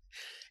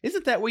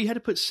 Isn't that what you had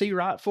to put C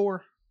right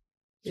for?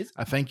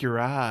 I think you're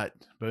right.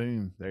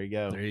 Boom. There you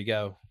go. There you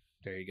go.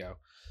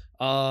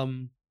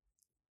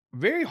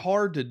 Very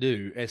hard to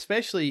do,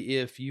 especially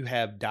if you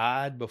have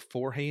died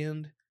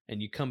beforehand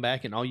and you come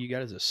back and all you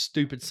got is a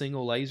stupid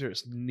single laser.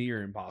 It's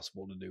near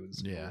impossible to do with a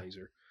single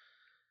laser.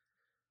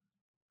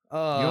 You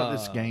know what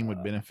this game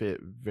would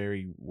benefit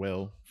very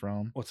well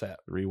from? What's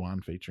that? The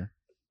rewind feature.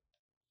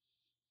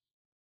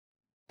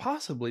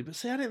 Possibly, but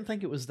see, I didn't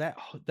think it was that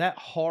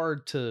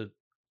hard to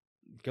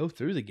go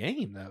through the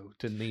game though.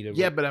 To need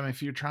a but I mean,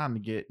 if you're trying to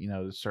get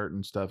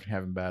certain stuff, you're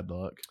having bad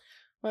luck.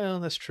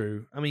 Well, that's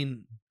true. I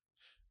mean,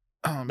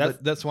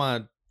 that's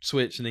why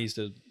Switch needs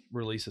to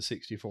release a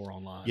 64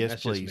 online. Yes,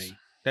 that's please. Just me.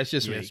 That's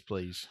just me. Yes,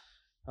 please.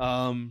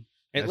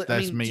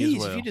 That's me as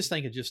well. If you just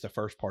think it's just a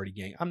first party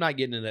game, I'm not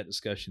getting into that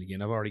discussion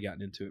again. I've already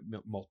gotten into it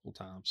multiple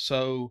times.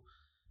 So,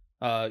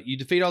 you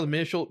defeat all the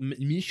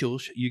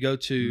Michels. You go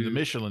to the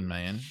Michelin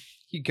Man.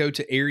 You go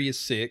to Area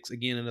 6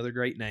 again. Another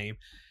great name.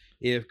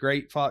 If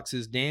Great Fox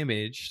is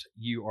damaged,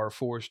 you are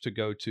forced to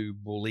go to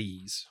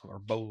Belize or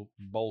Bolsey.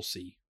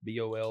 Bolse.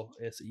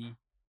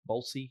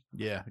 Bolsey.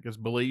 Yeah, because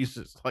Belize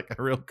is like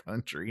a real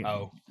country.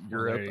 In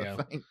Europe,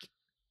 I think.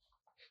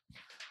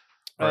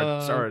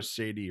 Or a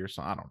city or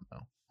something. I don't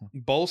know.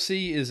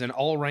 Bolsey is an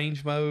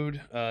all-range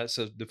mode. It's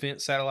a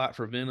defense satellite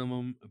for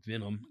Venom.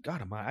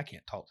 God almighty, I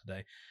can't talk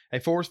today. A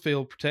force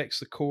field protects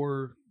the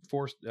core.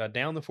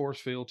 Down the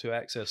force field to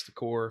access the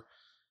core.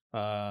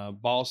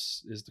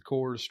 Boss is the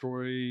core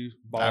destroy.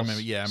 Boss, I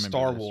remember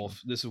Star this Wolf. one.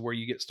 This is where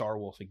you get Star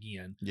Wolf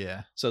again.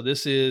 Yeah. So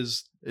this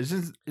is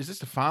this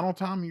the final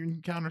time you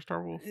encounter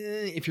Star Wolf?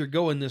 if you're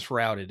going this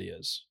route, it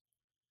is.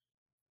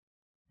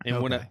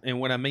 And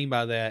what I mean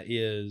by that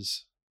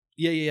is,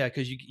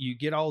 because you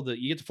get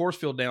the force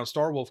field down.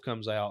 Star Wolf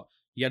comes out.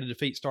 You got to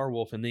defeat Star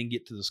Wolf and then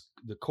get to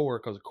the core,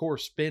 because the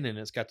core's spinning.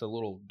 It's got the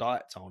little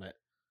dots on it.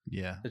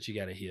 Yeah. That you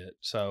got to hit.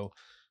 So,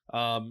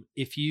 because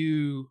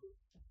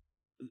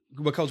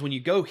when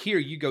you go here,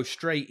 you go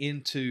straight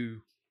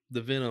into the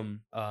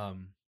Venom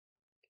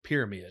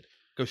pyramid.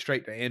 Go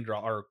straight to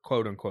Andros, or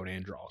quote unquote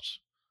Andros.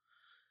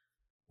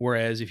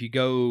 Whereas if you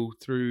go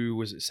through,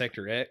 was it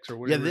Sector X or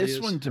whatever? Yeah, this it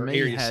is, one to me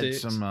Area had 6?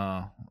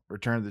 some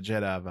Return of the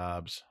Jedi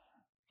vibes.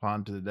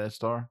 Flying to the Death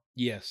Star.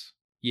 Yes,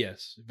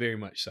 very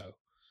much so.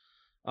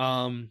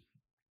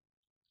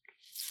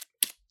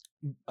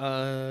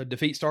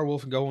 Defeat Star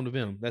Wolf and go on to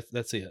Venom.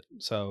 That's it.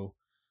 So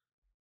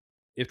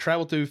if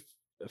travel through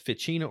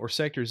Ficina or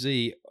Sector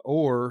Z,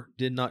 or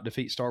did not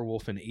defeat Star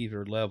Wolf in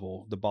either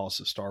level, the boss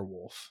is Star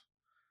Wolf.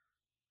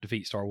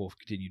 Defeat Star Wolf,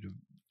 continue to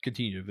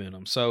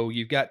Venom. So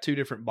you've got two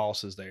different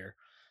bosses there.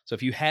 So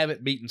if you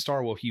haven't beaten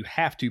Star Wolf, you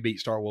have to beat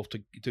Star Wolf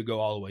to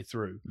go all the way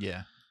through.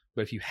 Yeah.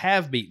 But if you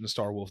have beaten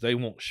Star Wolf, they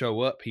won't show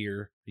up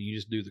here. You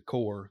just do the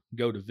core,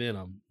 go to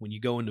Venom. When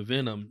you go into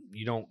Venom,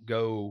 you don't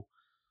go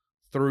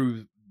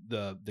through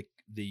the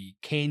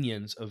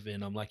canyons of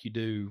Venom like you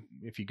do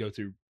if you go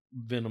through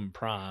Venom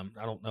Prime.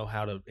 I don't know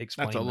how to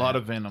explain that. That's a lot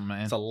of Venom,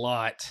 man. It's a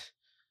lot.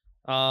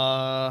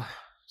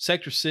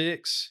 Sector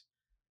 6.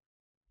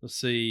 Let's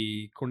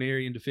see.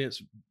 Cornerian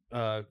Defense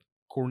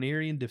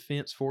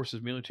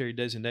Forces military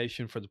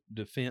designation for the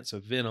defense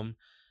of Venom.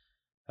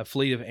 A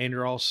fleet of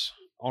Andros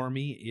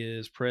army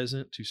is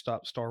present to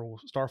stop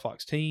Star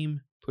Fox team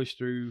push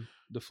through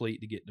the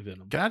fleet to get to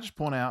Venom. Can I just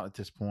point out at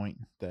this point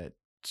that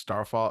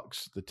Star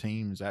Fox, the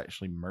team, is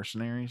actually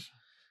mercenaries?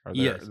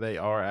 Yes. They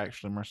are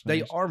actually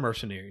mercenaries? They are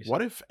mercenaries.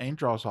 What if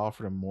Andros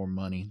offered them more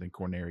money than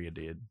Corneria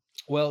did?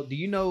 Well, do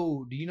you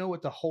know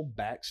what the whole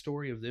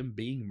backstory of them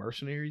being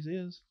mercenaries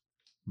is?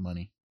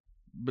 Money.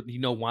 But do you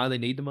know why they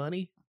need the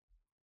money?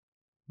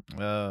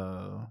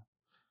 The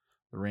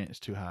rent is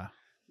too high.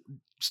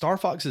 Star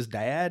Fox's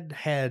dad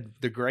had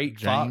the Great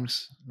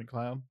James Fox.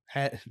 McLeod?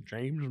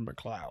 James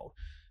McLeod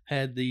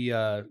had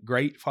the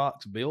Great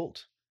Fox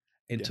built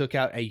and took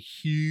out a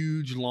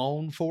huge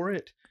loan for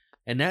it.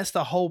 And that's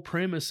the whole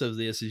premise of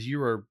this: is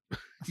you are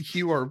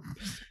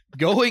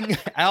going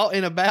out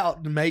and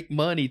about to make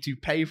money to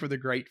pay for the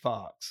Great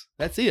Fox.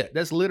 That's it.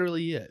 That's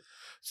literally it.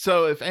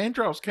 So if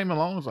Andros came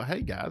along and was like,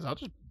 "Hey guys, I'll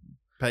just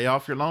pay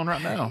off your loan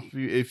right now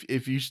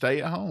if you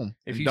stay at home,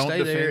 if you don't stay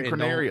defend there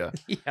Corneria."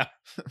 Yeah.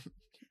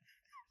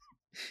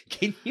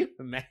 Can you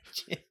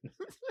imagine?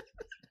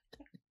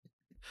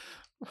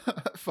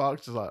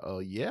 Fox is like, "Oh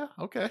yeah,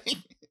 okay,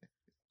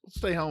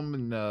 stay home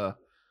and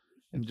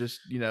just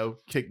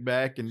kick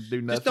back and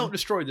do nothing. Just don't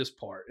destroy this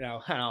part."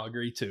 Now I'll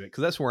agree to it,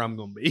 because that's where I'm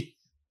going to be.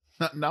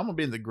 Now I'm gonna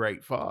be in the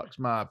Great Fox,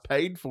 my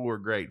paid for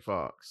Great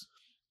Fox.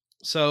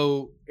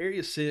 So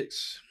Area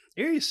 6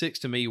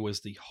 to me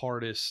was the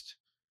hardest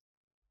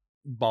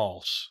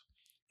boss.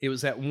 It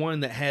was that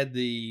one that had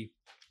the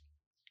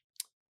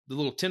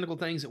little tentacle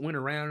things that went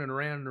around and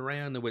around and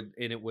around, and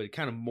it would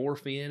kind of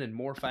morph in and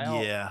morph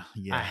out. Yeah.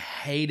 I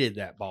hated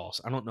that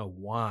boss. I don't know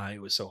why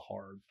it was so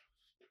hard.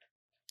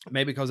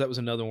 Maybe because that was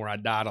another one where I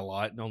died a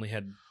lot and only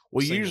had.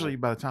 Well, usually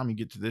by the time you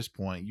get to this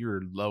point,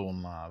 you're low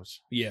on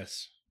lives.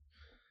 Yes.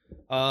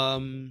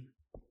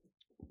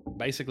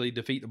 Basically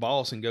defeat the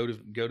boss and go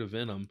to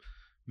Venom.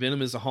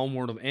 Venom is the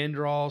homeworld of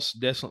Andros,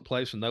 desolate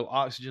place with no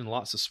oxygen,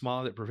 lots of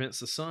smog that prevents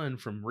the sun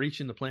from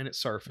reaching the planet's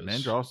surface. And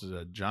Andros is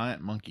a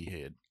giant monkey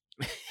head.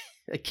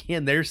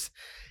 Again,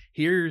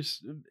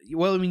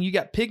 you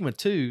got Pigma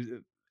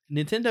too.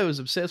 Nintendo is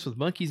obsessed with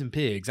monkeys and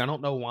pigs. I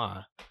don't know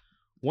why.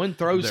 One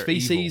throws They're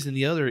feces evil. and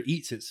the other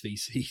eats its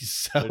feces.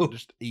 So they're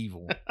just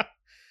evil.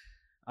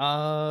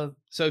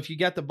 So if you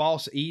got the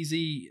boss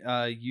easy,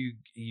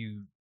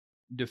 you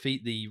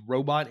defeat the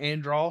robot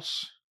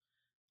Andros,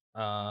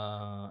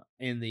 and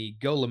the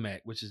Golem,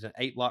 which is an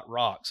 8-block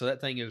rock. So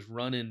that thing is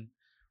running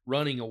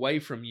away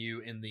from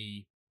you, and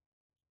the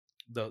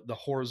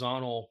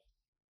horizontal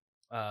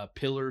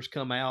pillars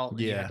come out. And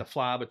you have to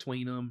fly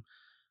between them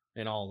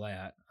and all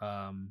that.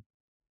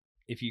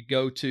 If you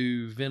go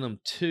to Venom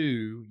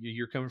 2,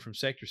 you're coming from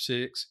Sector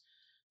 6.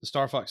 The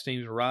Star Fox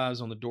teams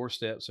arrives on the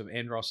doorsteps of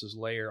Andros's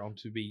lair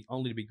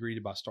only to be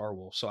greeted by Star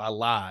Wolf. So I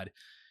lied.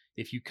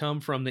 If you come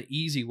from the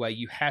easy way,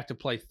 you have to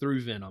play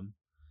through Venom.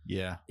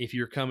 Yeah. If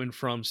you're coming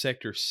from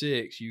Sector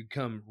 6, you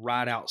come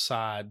right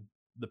outside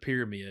the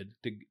pyramid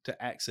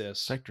to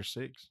access Sector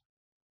 6.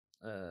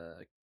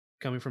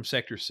 Coming from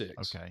Sector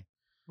 6. Okay.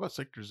 What about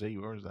Sector Z?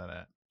 Where is that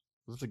at?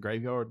 Was it the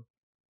graveyard?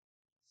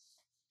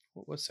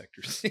 What was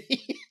Sector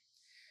Z?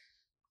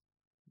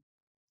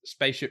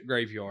 Spaceship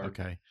Graveyard.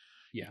 Okay.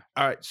 Yeah.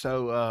 All right.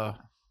 So,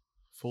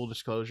 full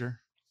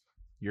disclosure,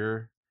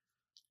 your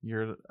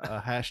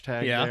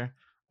hashtag Yeah. there.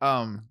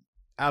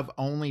 I've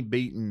only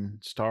beaten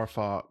Star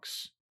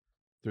Fox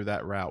through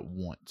that route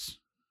once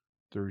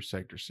through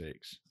Sector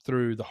 6.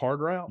 Through the hard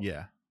route?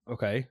 Yeah.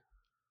 Okay.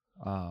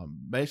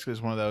 Basically,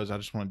 it's one of those. I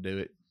just want to do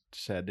it to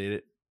say I did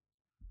it,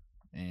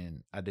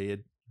 and I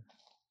did.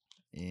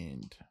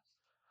 And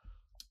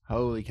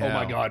holy cow! Oh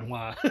my God,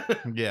 why?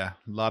 Yeah,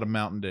 a lot of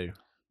Mountain Dew.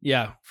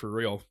 Yeah, for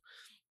real.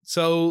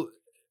 So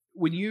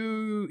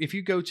if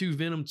you go to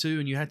Venom 2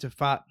 and you have to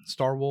fight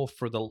Starwolf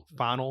for the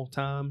final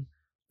time,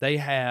 they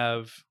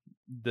have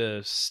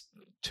the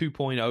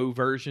 2.0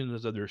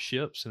 versions of their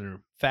ships, and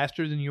they're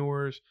faster than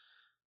yours,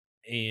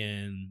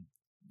 and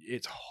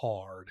it's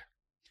hard.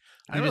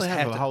 I really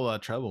have a whole lot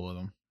of trouble with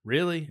them.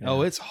 Really? Yeah.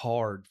 Oh, it's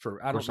hard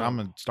for. I don't know. I'm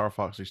a Star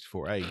Fox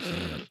 64 ace,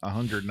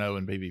 100 no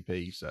in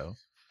PvP, so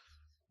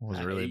it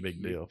wasn't really a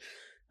big deal.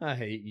 I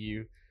hate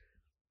you.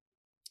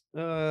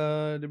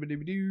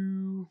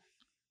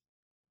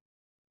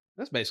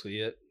 That's basically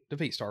it.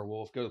 Defeat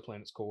Starwolf. Go to the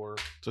planet's core.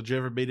 So did you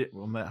ever beat it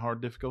on that hard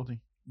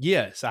difficulty?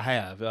 Yes, I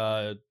have.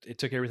 It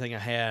took everything I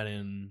had,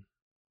 and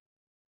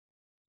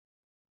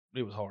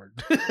it was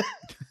hard.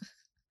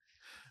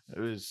 It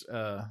was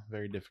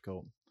very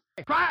difficult.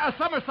 Try a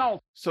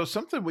somersault. So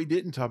something we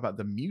didn't talk about,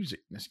 the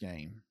music in this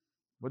game.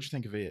 What'd you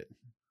think of it?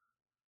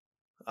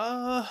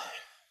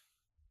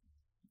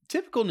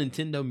 Typical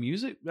Nintendo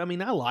music. I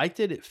mean, I liked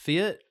it. It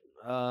fit.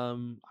 I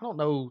don't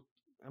know.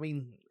 I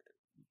mean,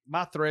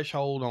 my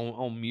threshold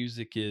on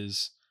music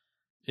is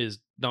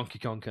Donkey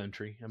Kong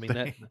Country. I mean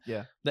that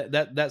yeah.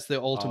 That's the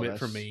ultimate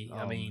for me.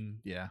 I mean,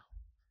 yeah.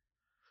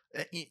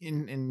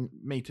 And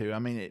me too. I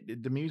mean,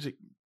 the music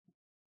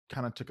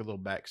kind of took a little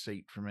back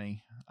seat for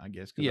me, I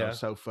guess, because I was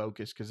so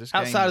focused. Because this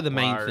outside game of the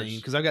main theme,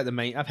 because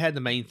I've had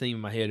the main theme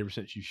in my head ever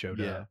since you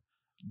showed up.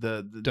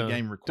 The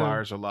game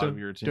requires a lot of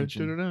your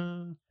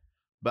attention.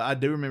 But I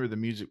do remember the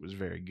music was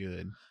very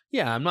good.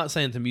 Yeah, I'm not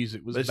saying the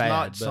music was bad. It's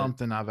not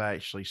something I've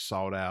actually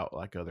sought out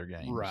like other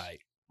games.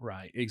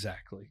 Right,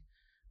 exactly.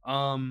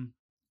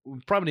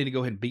 We probably need to go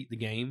ahead and beat the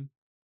game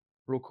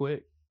real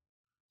quick.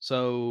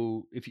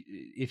 So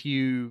if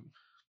you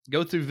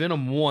go through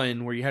Venom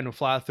 1, where you had to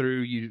fly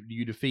through,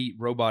 you defeat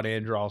Robot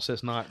Andross.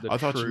 That's not the I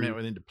thought you meant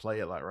we need to play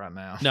it like right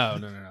now.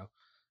 No.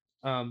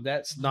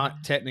 That's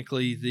not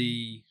technically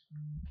the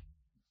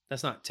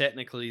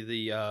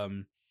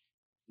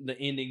the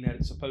ending that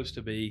it's supposed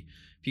to be.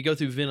 If you go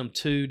through Venom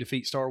 2,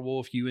 defeat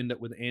Starwolf, you end up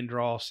with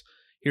Andross.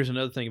 Here's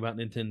another thing about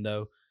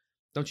Nintendo.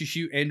 Don't you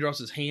shoot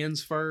Andross's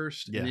hands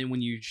first? Yeah. And then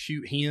when you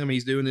shoot him,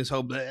 he's doing this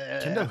whole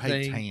Nintendo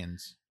hates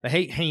hands. They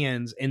hate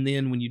hands, and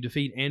then when you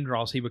defeat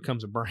Andross, he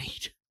becomes a brain.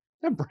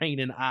 A brain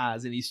and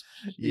eyes, and he's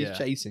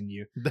chasing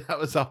you. That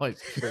was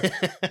always true.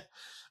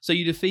 So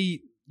you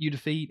defeat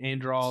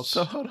Andross.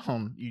 So hold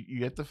on.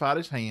 You have to fight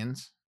his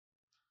hands.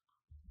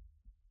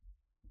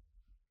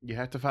 You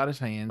have to fight his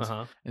hands.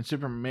 In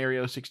Super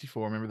Mario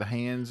 64, remember the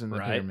hands and the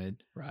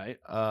pyramid. Right.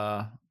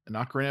 In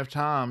Ocarina of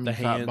Time, you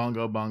fight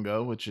Bungo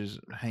Bungo, which is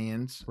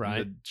hands.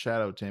 Right. The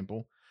Shadow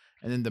Temple.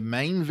 And then the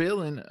main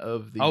villain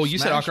of the you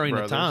said Ocarina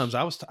Brothers, of Times.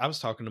 I was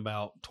talking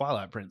about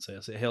Twilight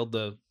Princess. It held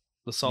the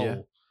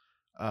soul.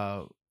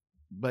 Yeah.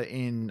 But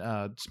in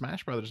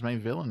Smash Brothers,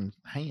 main villain,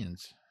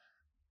 hands.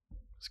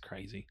 It's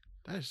crazy.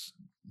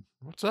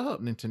 What's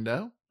up,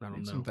 Nintendo? I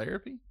don't know. Some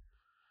therapy.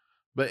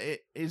 But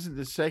it isn't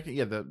the second.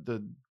 Yeah,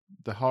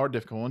 the hard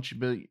difficult. Once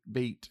you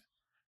beat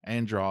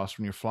Andross,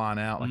 when you're flying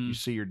out, like you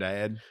see your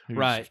dad,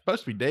 who's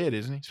supposed to be dead,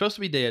 isn't he? He's supposed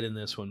to be dead in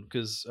this one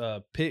because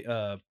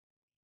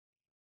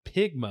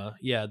Pigma,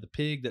 the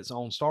pig that's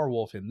on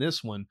Starwolf in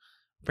this one,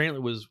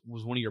 apparently was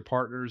one of your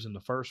partners in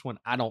the first one.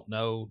 I don't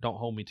know. Don't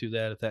hold me to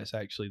that if that's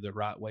actually the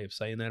right way of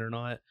saying that or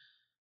not.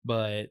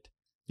 But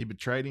he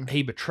betrayed him.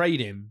 He betrayed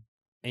him,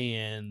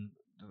 and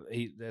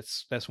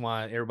that's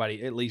why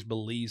everybody at least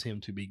believes him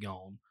to be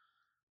gone.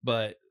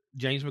 But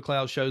James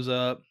McCloud shows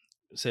up,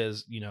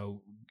 says,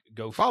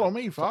 go follow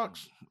me,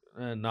 Fox.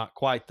 Not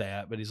quite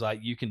that, but he's like,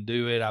 you can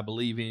do it. I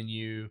believe in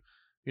you.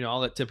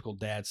 All that typical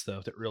dad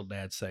stuff that real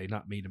dads say,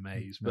 not me to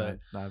Maze, but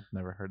I've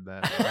never heard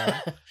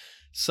that.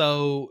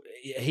 So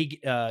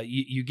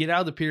you get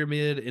out of the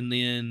pyramid, and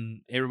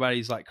then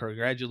everybody's like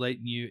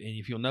congratulating you. And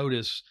if you'll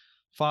notice,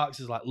 Fox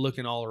is like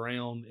looking all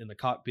around in the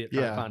cockpit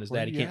trying to find his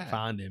dad. He can't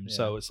find him. Yeah.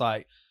 So it's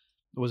like,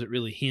 was it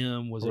really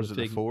him? Was it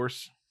the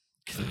Force?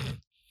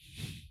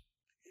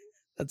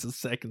 That's the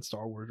second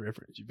Star Wars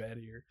reference you've had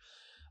here.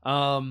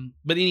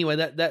 But anyway,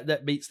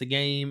 that beats the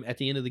game. At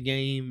the end of the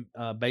game,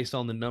 based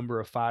on the number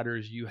of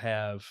fighters you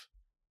have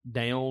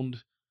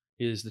downed,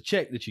 is the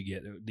check that you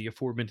get, the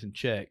aforementioned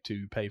check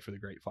to pay for the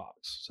Great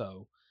Fox.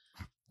 So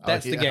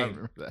that's the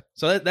game. That.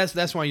 So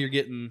that's why you're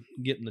getting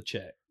the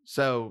check.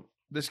 So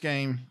this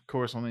game, of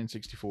course, on the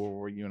N64,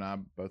 where you and I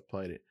both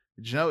played it.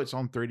 Did you know it's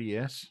on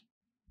 3DS?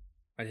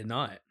 I did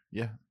not.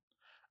 Yeah,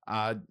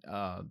 I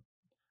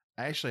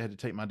actually had to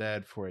take my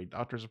dad for a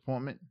doctor's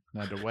appointment.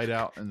 I had to wait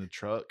out in the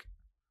truck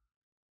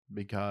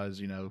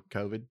because,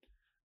 COVID.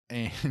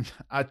 And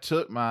I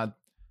took my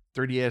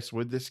 3DS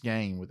with this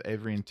game with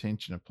every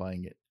intention of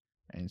playing it.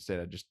 And instead,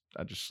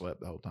 I just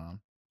slept the whole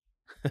time.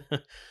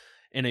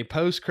 In a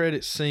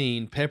post-credit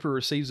scene, Pepper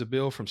receives a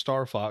bill from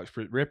Star Fox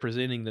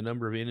representing the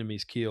number of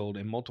enemies killed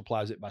and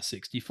multiplies it by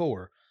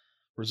 64,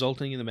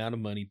 resulting in the amount of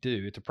money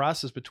due. If the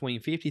price is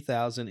between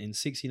 $50,000 and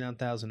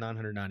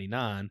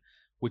 $69,999,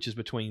 which is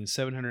between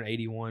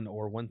 781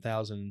 or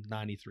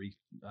 1,093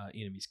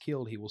 enemies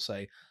killed, he will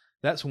say,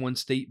 that's one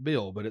steep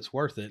bill, but it's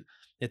worth it.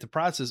 If the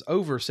price is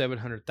over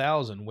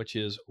 700,000, which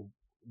is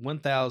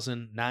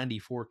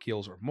 1,094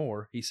 kills or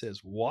more, he says,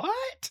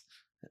 what?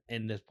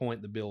 And at this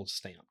point, the bill is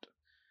stamped.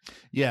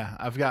 Yeah,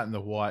 I've gotten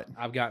the what.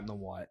 I've gotten the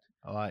what.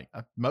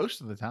 Most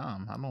of the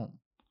time. I don't.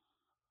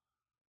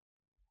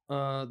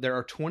 There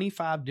are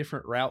 25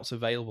 different routes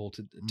available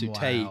to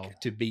take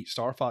to beat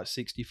Star Fox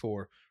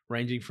 64,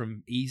 ranging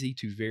from easy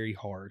to very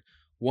hard.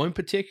 One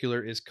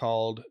particular is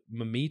called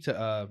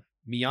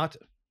Miyata.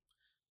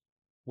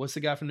 What's the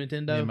guy from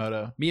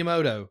Nintendo?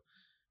 Miyamoto.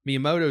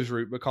 Miyamoto's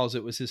route, because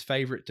it was his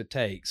favorite to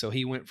take. So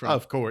he went from...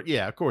 Of course.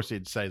 Yeah, of course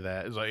he'd say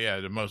that. It's like, yeah,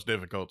 the most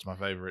difficult's my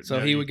favorite. So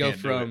he would go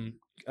from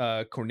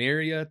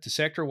Corneria to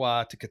Sector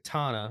Y to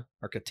Katina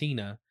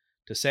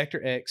to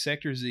Sector X,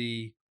 Sector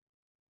Z,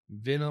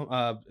 Venom,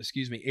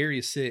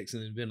 Area 6,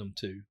 and then Venom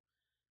 2.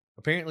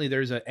 Apparently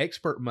there's an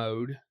expert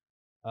mode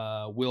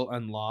will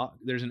unlock.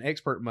 There's an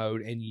expert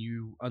mode, and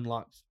you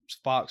unlock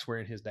Fox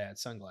wearing his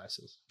dad's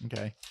sunglasses.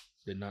 Okay.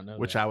 Did not know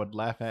Which that. I would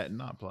laugh at and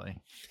not play.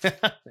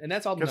 And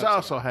that's all. Because I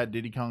also had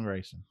Diddy Kong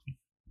Racing,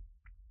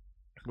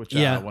 which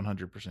I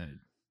 100%.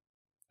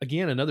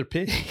 Again, another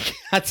pick.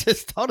 I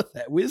just thought of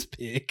that Whiz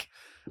pick.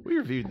 We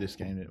reviewed this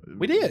game.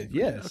 We did,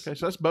 yes. Okay,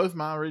 so that's both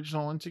my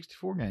original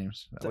N64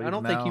 games. I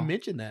don't think you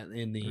mentioned that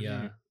in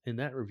the in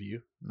that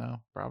review.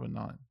 No, probably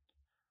not.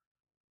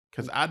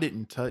 Because I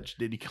didn't touch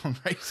Diddy Kong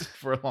Racing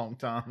for a long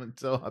time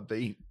until I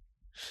beat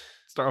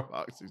Star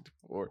Fox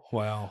 64.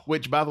 Wow.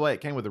 Which, by the way, it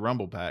came with a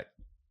Rumble Pack.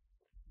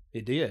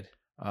 It did.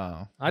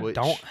 I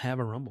don't have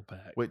a Rumble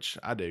Pack. Which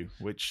I do.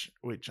 Which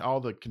all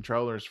the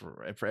controllers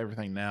for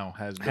everything now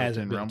has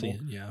built-in Rumble.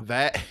 Yeah.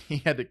 That he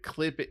had to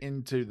clip it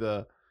into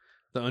the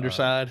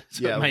underside.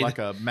 So like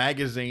a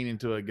magazine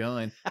into a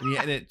gun,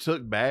 and it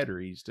took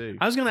batteries too.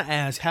 I was going to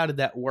ask, how did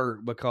that work?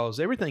 Because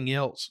everything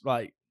else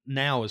like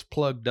now is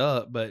plugged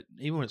up, but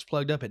even when it's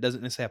plugged up, it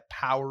doesn't necessarily have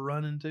power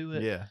running to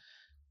it. Yeah.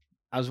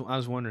 I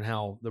was wondering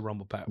how the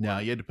Rumble Pack worked. No,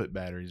 you had to put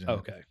batteries in.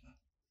 Okay.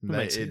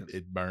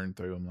 It burned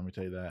through them. Let me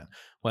tell you that.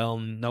 Well,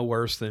 no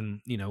worse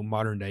than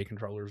modern day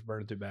controllers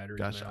burning through batteries.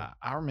 Gosh,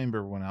 I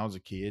remember when I was a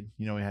kid.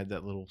 We had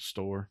that little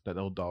store, that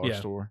old dollar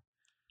store.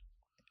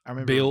 I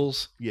remember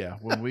Bills. Yeah,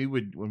 when we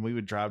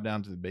would drive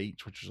down to the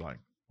beach, which was like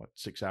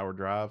 6-hour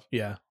drive.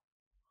 Yeah,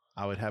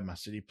 I would have my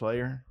CD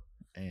player,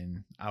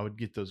 and I would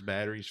get those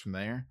batteries from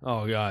there.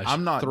 Oh gosh,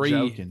 I'm not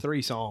joking.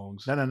 3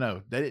 songs.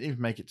 No. They didn't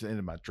even make it to the end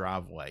of my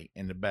driveway,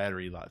 and the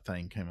battery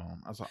thing came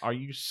on. I was like, "Are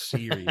you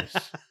serious?"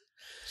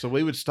 So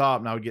we would stop,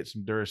 and I would get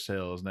some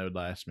Duracells, and they would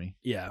last me.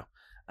 Yeah.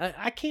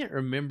 I can't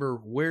remember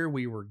where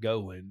we were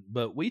going,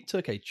 but we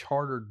took a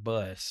chartered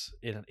bus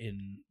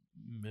in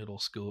middle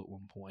school at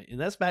one point. And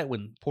that's back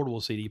when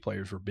portable CD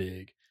players were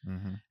big.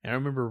 Mm-hmm. And I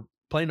remember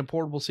playing a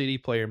portable CD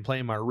player and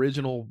playing my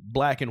original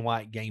black and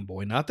white Game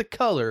Boy, not the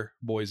color,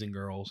 boys and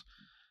girls.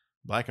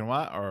 Black and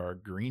white or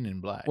green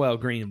and black? Well,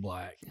 green and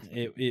black.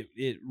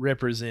 It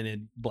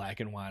represented black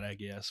and white, I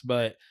guess.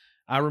 But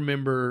I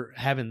remember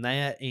having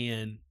that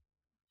and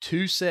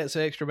 2 sets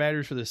of extra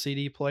batteries for the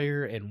CD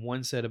player and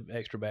 1 set of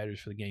extra batteries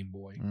for the Game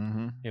Boy.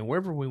 Mm-hmm. And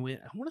wherever we went,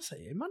 I want to say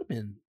it might have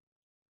been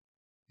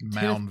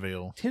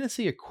Moundville,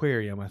 Tennessee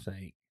Aquarium, I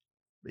think.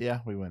 Yeah,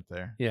 we went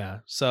there.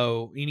 Yeah.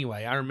 So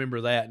anyway, I remember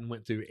that and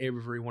went through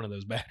every one of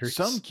those batteries.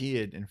 Some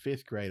kid in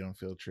 5th grade on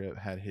field trip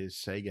had his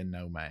Sega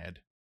Nomad.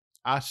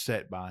 I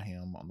sat by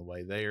him on the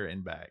way there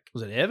and back.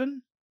 Was it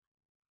Evan?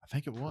 I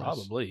think it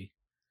was.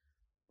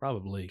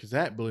 Probably. Because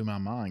that blew my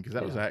mind, because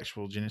that was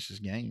actual Genesis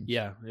games.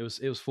 Yeah, it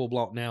was full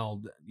blown.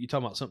 Now, you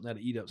talking about something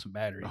that'd eat up some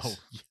batteries. Oh,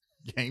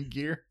 Game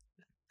Gear?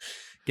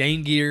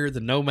 Game Gear, the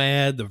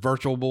Nomad, the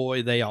Virtual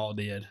Boy, they all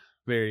did.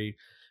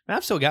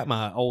 I've still got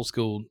my old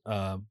school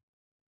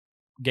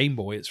Game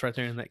Boy. It's right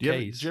there in that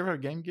case. Did you ever have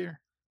a Game Gear?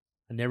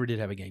 I never did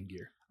have a Game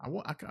Gear. I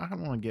want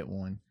to get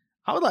one.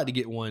 I would like to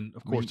get one,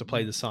 of course, to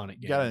play the Sonic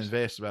games. You got to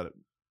invest about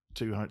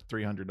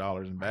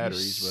 $200-$300 in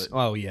batteries. But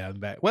oh yeah,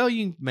 well,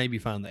 you can maybe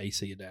find the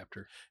AC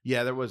adapter.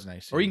 Yeah, there was an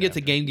AC. Or you can adapter.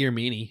 get the Game Gear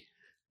Mini.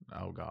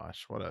 Oh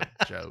gosh, what a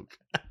joke!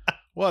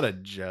 What a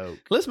joke!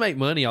 Let's make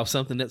money off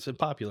something that's been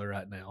popular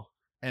right now,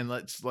 and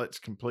let's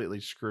completely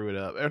screw it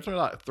up. Aren't there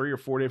like 3 or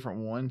 4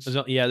 different ones?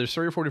 There's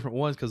 3 or 4 different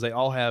ones because they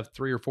all have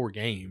 3 or 4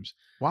 games.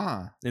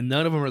 Why? And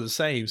none of them are the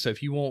same. So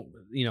if you want,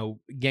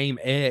 Game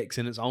X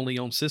and it's only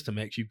on System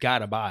X, you've got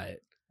to buy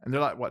it. And they're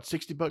like, what,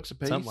 $60 a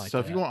piece? Something like so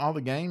that. if you want all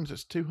the games,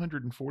 it's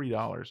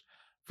 $240.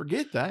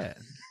 Forget that.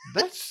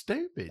 That's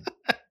stupid.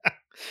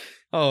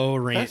 Oh,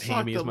 Rant That's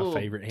Hammy like is my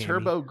favorite Hammy.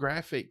 Turbo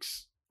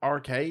Graphics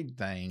arcade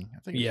thing. I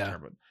think it's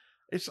Turbo.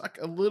 It's like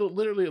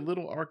literally a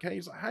little arcade.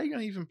 It's like, how are you going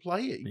to even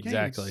play it? You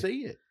can't even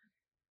see it.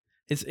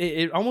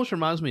 It almost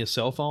reminds me of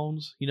cell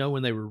phones. You know,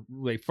 when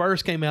they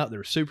first came out, they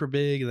were super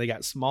big and they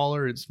got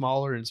smaller and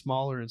smaller and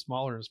smaller and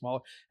smaller and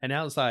smaller. And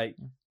now it's like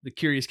the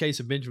Curious Case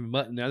of Benjamin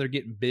Button. Now they're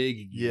getting big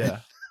again. Yeah.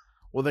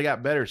 Well, they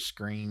got better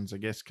screens, I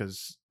guess,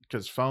 because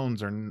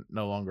phones are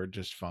no longer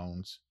just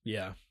phones.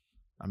 Yeah.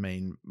 I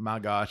mean, my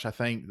gosh, I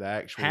think the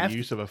actual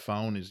use of a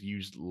phone is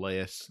used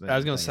less. I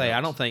was going to say,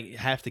 I don't think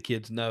half the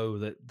kids know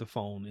that the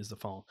phone is the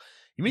phone.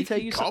 You may tell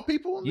you call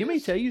people. You may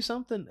tell you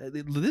something.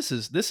 This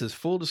is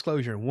full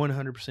disclosure and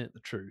 100% the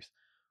truth.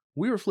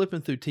 We were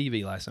flipping through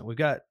TV last night. We've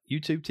got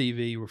YouTube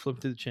TV. We're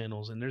flipping through the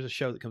channels, and there's a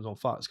show that comes on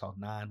Fox called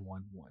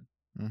 911.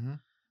 Mm-hmm.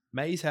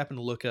 Maze happened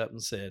to look up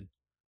and said,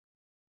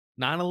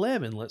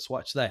 9/11. Let's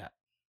watch that.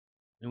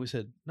 And we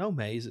said, no,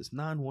 Maze, it's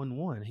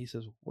 911. He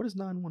says, what is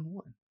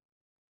 911?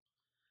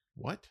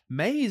 What?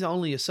 Maze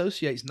only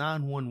associates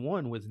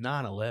 911 with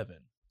 9/11.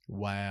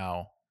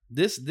 Wow.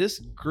 This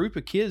group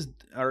of kids,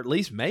 or at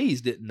least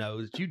Maze, didn't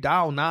know that you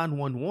dial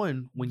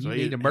 911 when you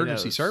need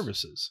emergency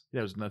services.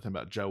 There was nothing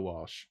about Joe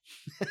Walsh.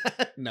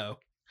 No.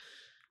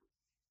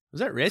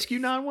 Was that Rescue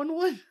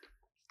 911?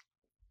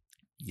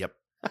 Yep.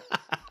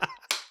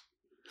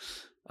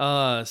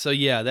 So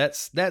yeah,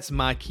 that's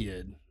my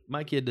kid.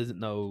 My kid doesn't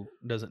know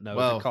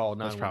Well, to call 911.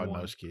 That's probably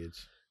most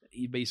kids.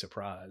 You'd be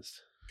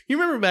surprised. You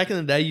remember back in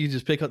the day, you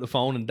just pick up the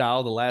phone and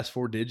dial the last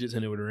 4 digits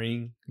and it would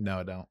ring? No,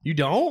 I don't. You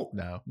don't?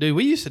 No. Dude,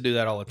 we used to do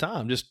that all the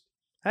time. Just,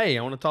 hey,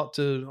 I want to talk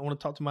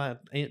to my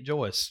Aunt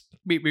Joyce.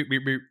 Beep, beep,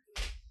 beep, beep.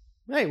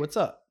 Hey, what's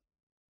up?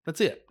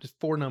 That's it. Just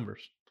 4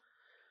 numbers.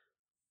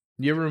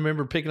 You ever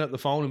remember picking up the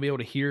phone and be able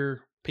to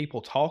hear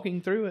people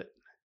talking through it?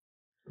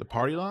 The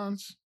party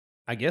lines?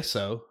 I guess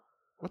so.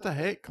 What the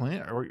heck,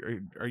 Clint?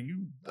 Are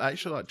you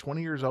actually like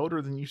 20 years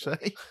older than you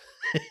say?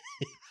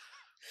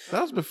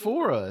 That was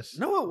before us.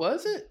 No, it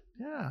wasn't.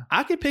 Yeah.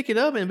 I could pick it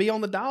up and be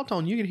on the dial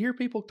tone. You could hear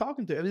people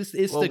talking to it. It's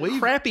the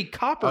crappy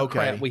copper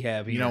crap we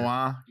have here. You know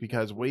why?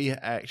 Because we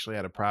actually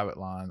had a private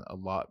line a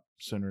lot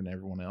sooner than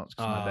everyone else.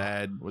 Because my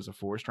dad was a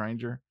forest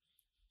ranger,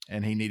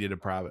 and he needed a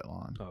private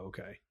line. Oh,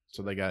 okay.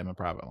 So they got him a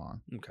private line.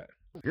 Okay.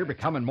 You're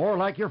becoming more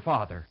like your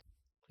father.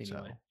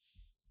 Anyway.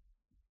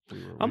 So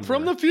I'm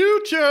from the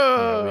future.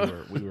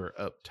 Yeah, we were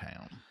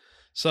uptown.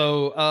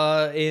 So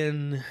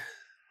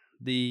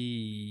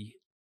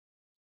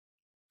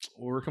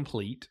we're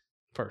complete,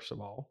 first of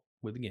all,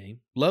 with the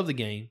game. Love the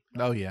game.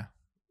 Oh yeah.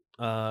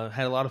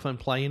 Had a lot of fun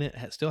playing it.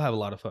 Still have a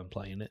lot of fun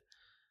playing it.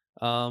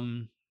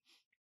 I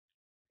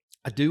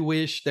do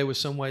wish there was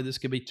some way this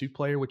could be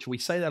 2-player, which we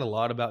say that a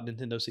lot about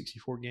Nintendo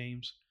 64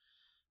 games.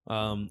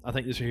 I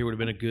think this here would have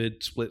been a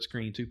good split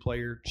screen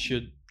 2-player.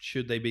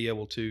 Should they be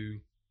able to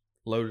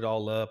load it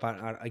all up?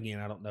 I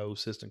don't know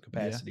system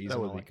capacities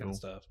and all that kind of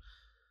stuff.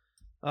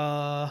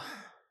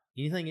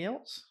 Anything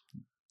else?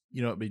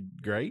 You know, it'd be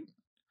great.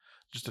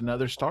 Just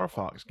another Star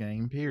Fox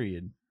game,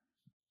 period.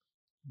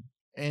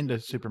 And a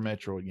Super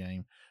Metroid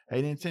game.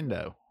 Hey,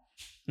 Nintendo.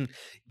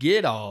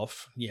 Get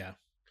off. Yeah.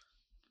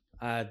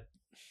 How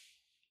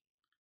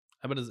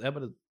about a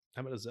Zelda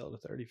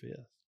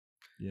 35th?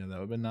 Yeah, that would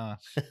have been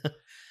nice.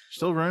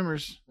 Still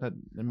rumors that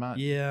it might.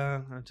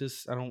 Yeah,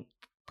 I don't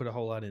put a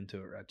whole lot into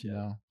it right yet.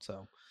 No.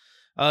 So,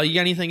 you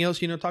got anything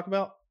else you know to talk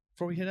about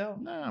before we head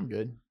out? No, I'm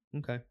good.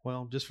 Okay.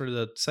 Well, just for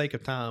the sake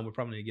of time, we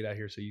probably need to get out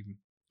here so you can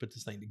put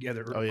this thing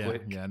together real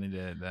quick. Yeah, I need to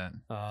edit that.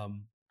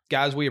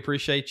 Guys, we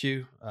appreciate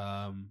you.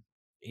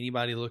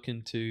 Anybody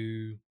looking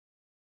to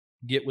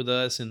get with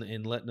us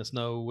and letting us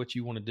know what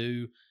you want to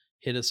do,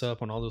 hit us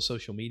up on all those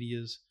social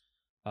medias.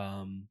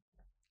 Do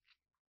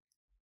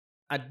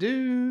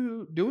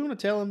we want to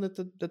tell them that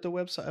the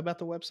website about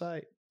the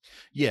website?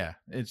 Yeah,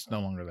 it's no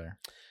longer there.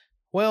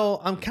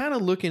 Well, I'm kind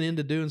of looking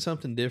into doing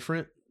something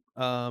different.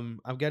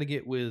 I've got to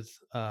get with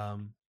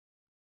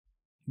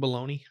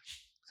Baloney.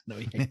 No,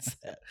 he hates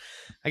that.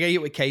 I got to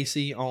get with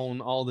Casey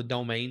on all the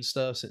domain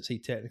stuff since he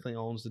technically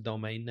owns the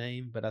domain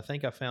name. But I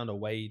think I found a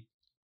way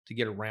to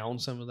get around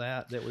some of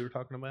that we were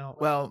talking about.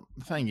 Well,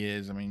 the thing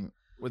is, I mean,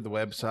 with the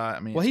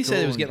website, well, he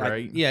said it was getting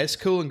great. It's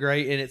cool and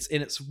great, and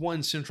it's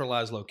one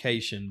centralized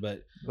location,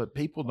 but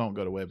people don't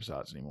go to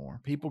websites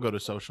anymore. People go to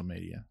social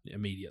media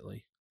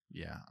immediately.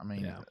 Yeah, I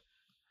mean,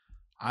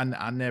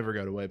 I never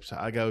go to website.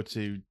 I go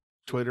to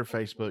Twitter,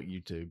 Facebook,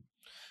 YouTube.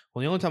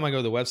 Well, the only time I go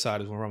to the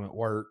website is when I'm at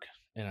work,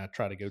 and I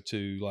try to go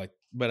to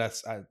but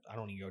I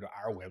don't even go to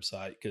our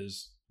website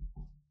because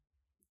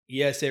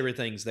yes,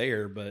 everything's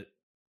there, but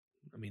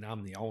I mean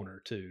I'm the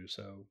owner too,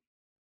 so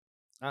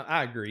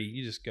I agree.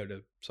 You just go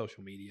to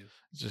social media.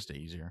 It's just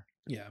easier.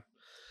 Yeah.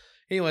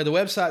 Anyway, the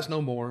website's no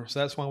more, so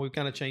that's why we've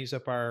kind of changed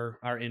up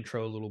our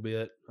intro a little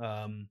bit.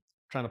 Trying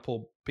to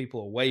pull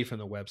people away from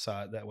the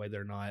website. That way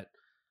they're not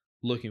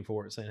looking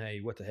for it, saying,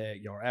 hey, what the heck,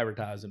 y'all are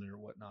advertising it or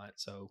whatnot.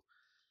 So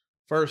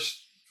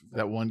first,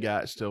 that one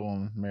guy is still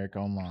on America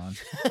Online.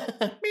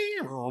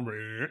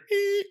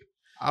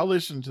 I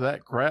listened to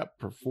that crap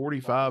for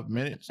 45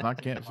 minutes and I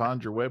can't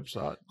find your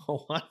website.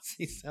 Oh, why does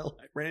he sound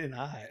like Brandon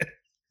Hyde?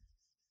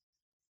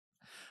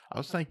 I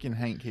was thinking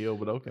Hank Hill,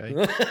 but okay.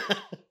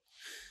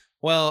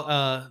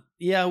 Well,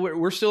 yeah,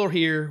 we're still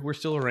here. We're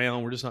still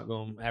around. We're just not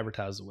going to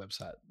advertise the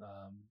website.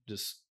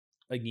 Just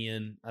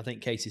again, I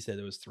think Casey said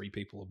there was 3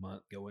 people a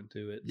month going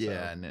to it.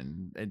 Yeah, so, and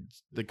then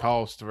it's the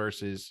cost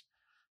versus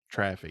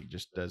traffic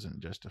just doesn't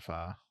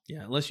justify.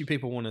 yeah. Unless you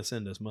people want to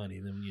send us money,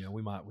 then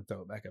we might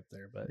throw it back up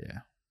there, but Yeah.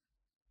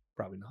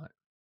 probably not.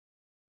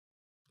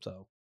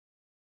 So,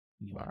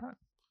 anyway. All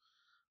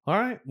All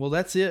right. Well,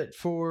 that's it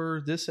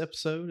for this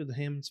episode of the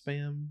Ham and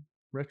Spam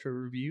Retro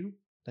Review.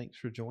 Thanks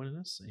for joining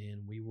us,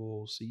 and we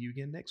will see you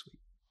again next week.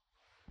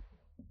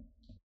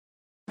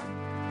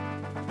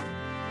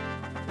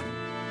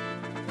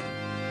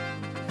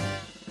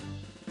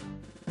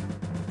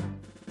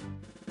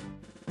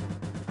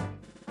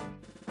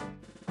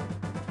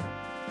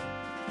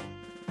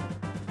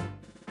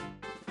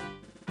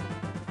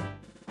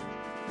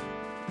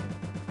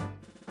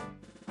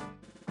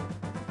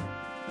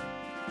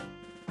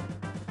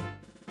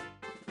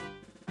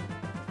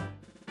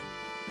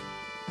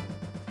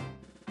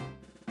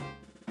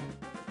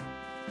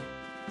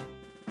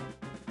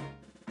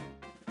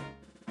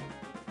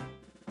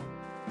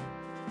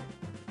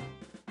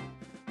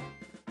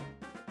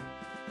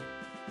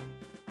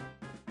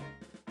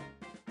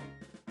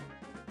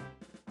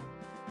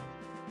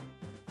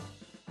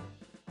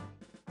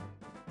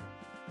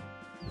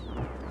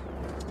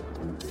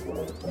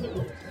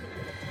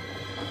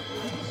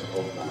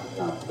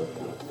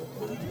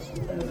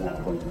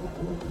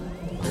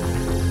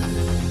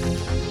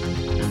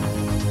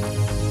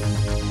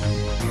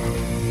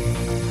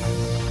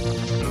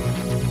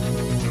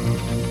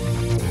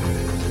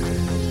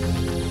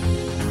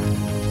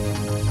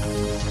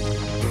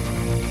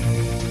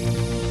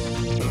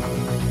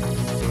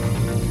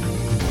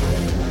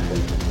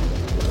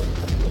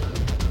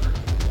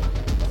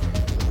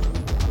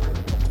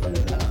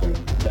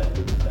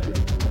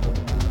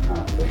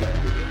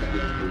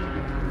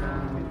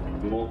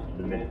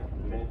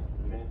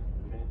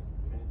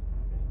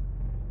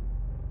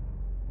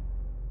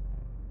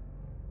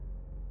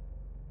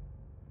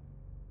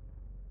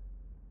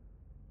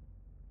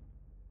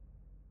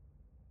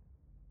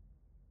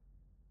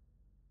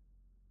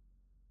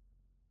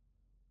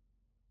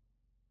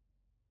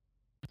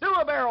 Do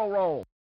a barrel roll.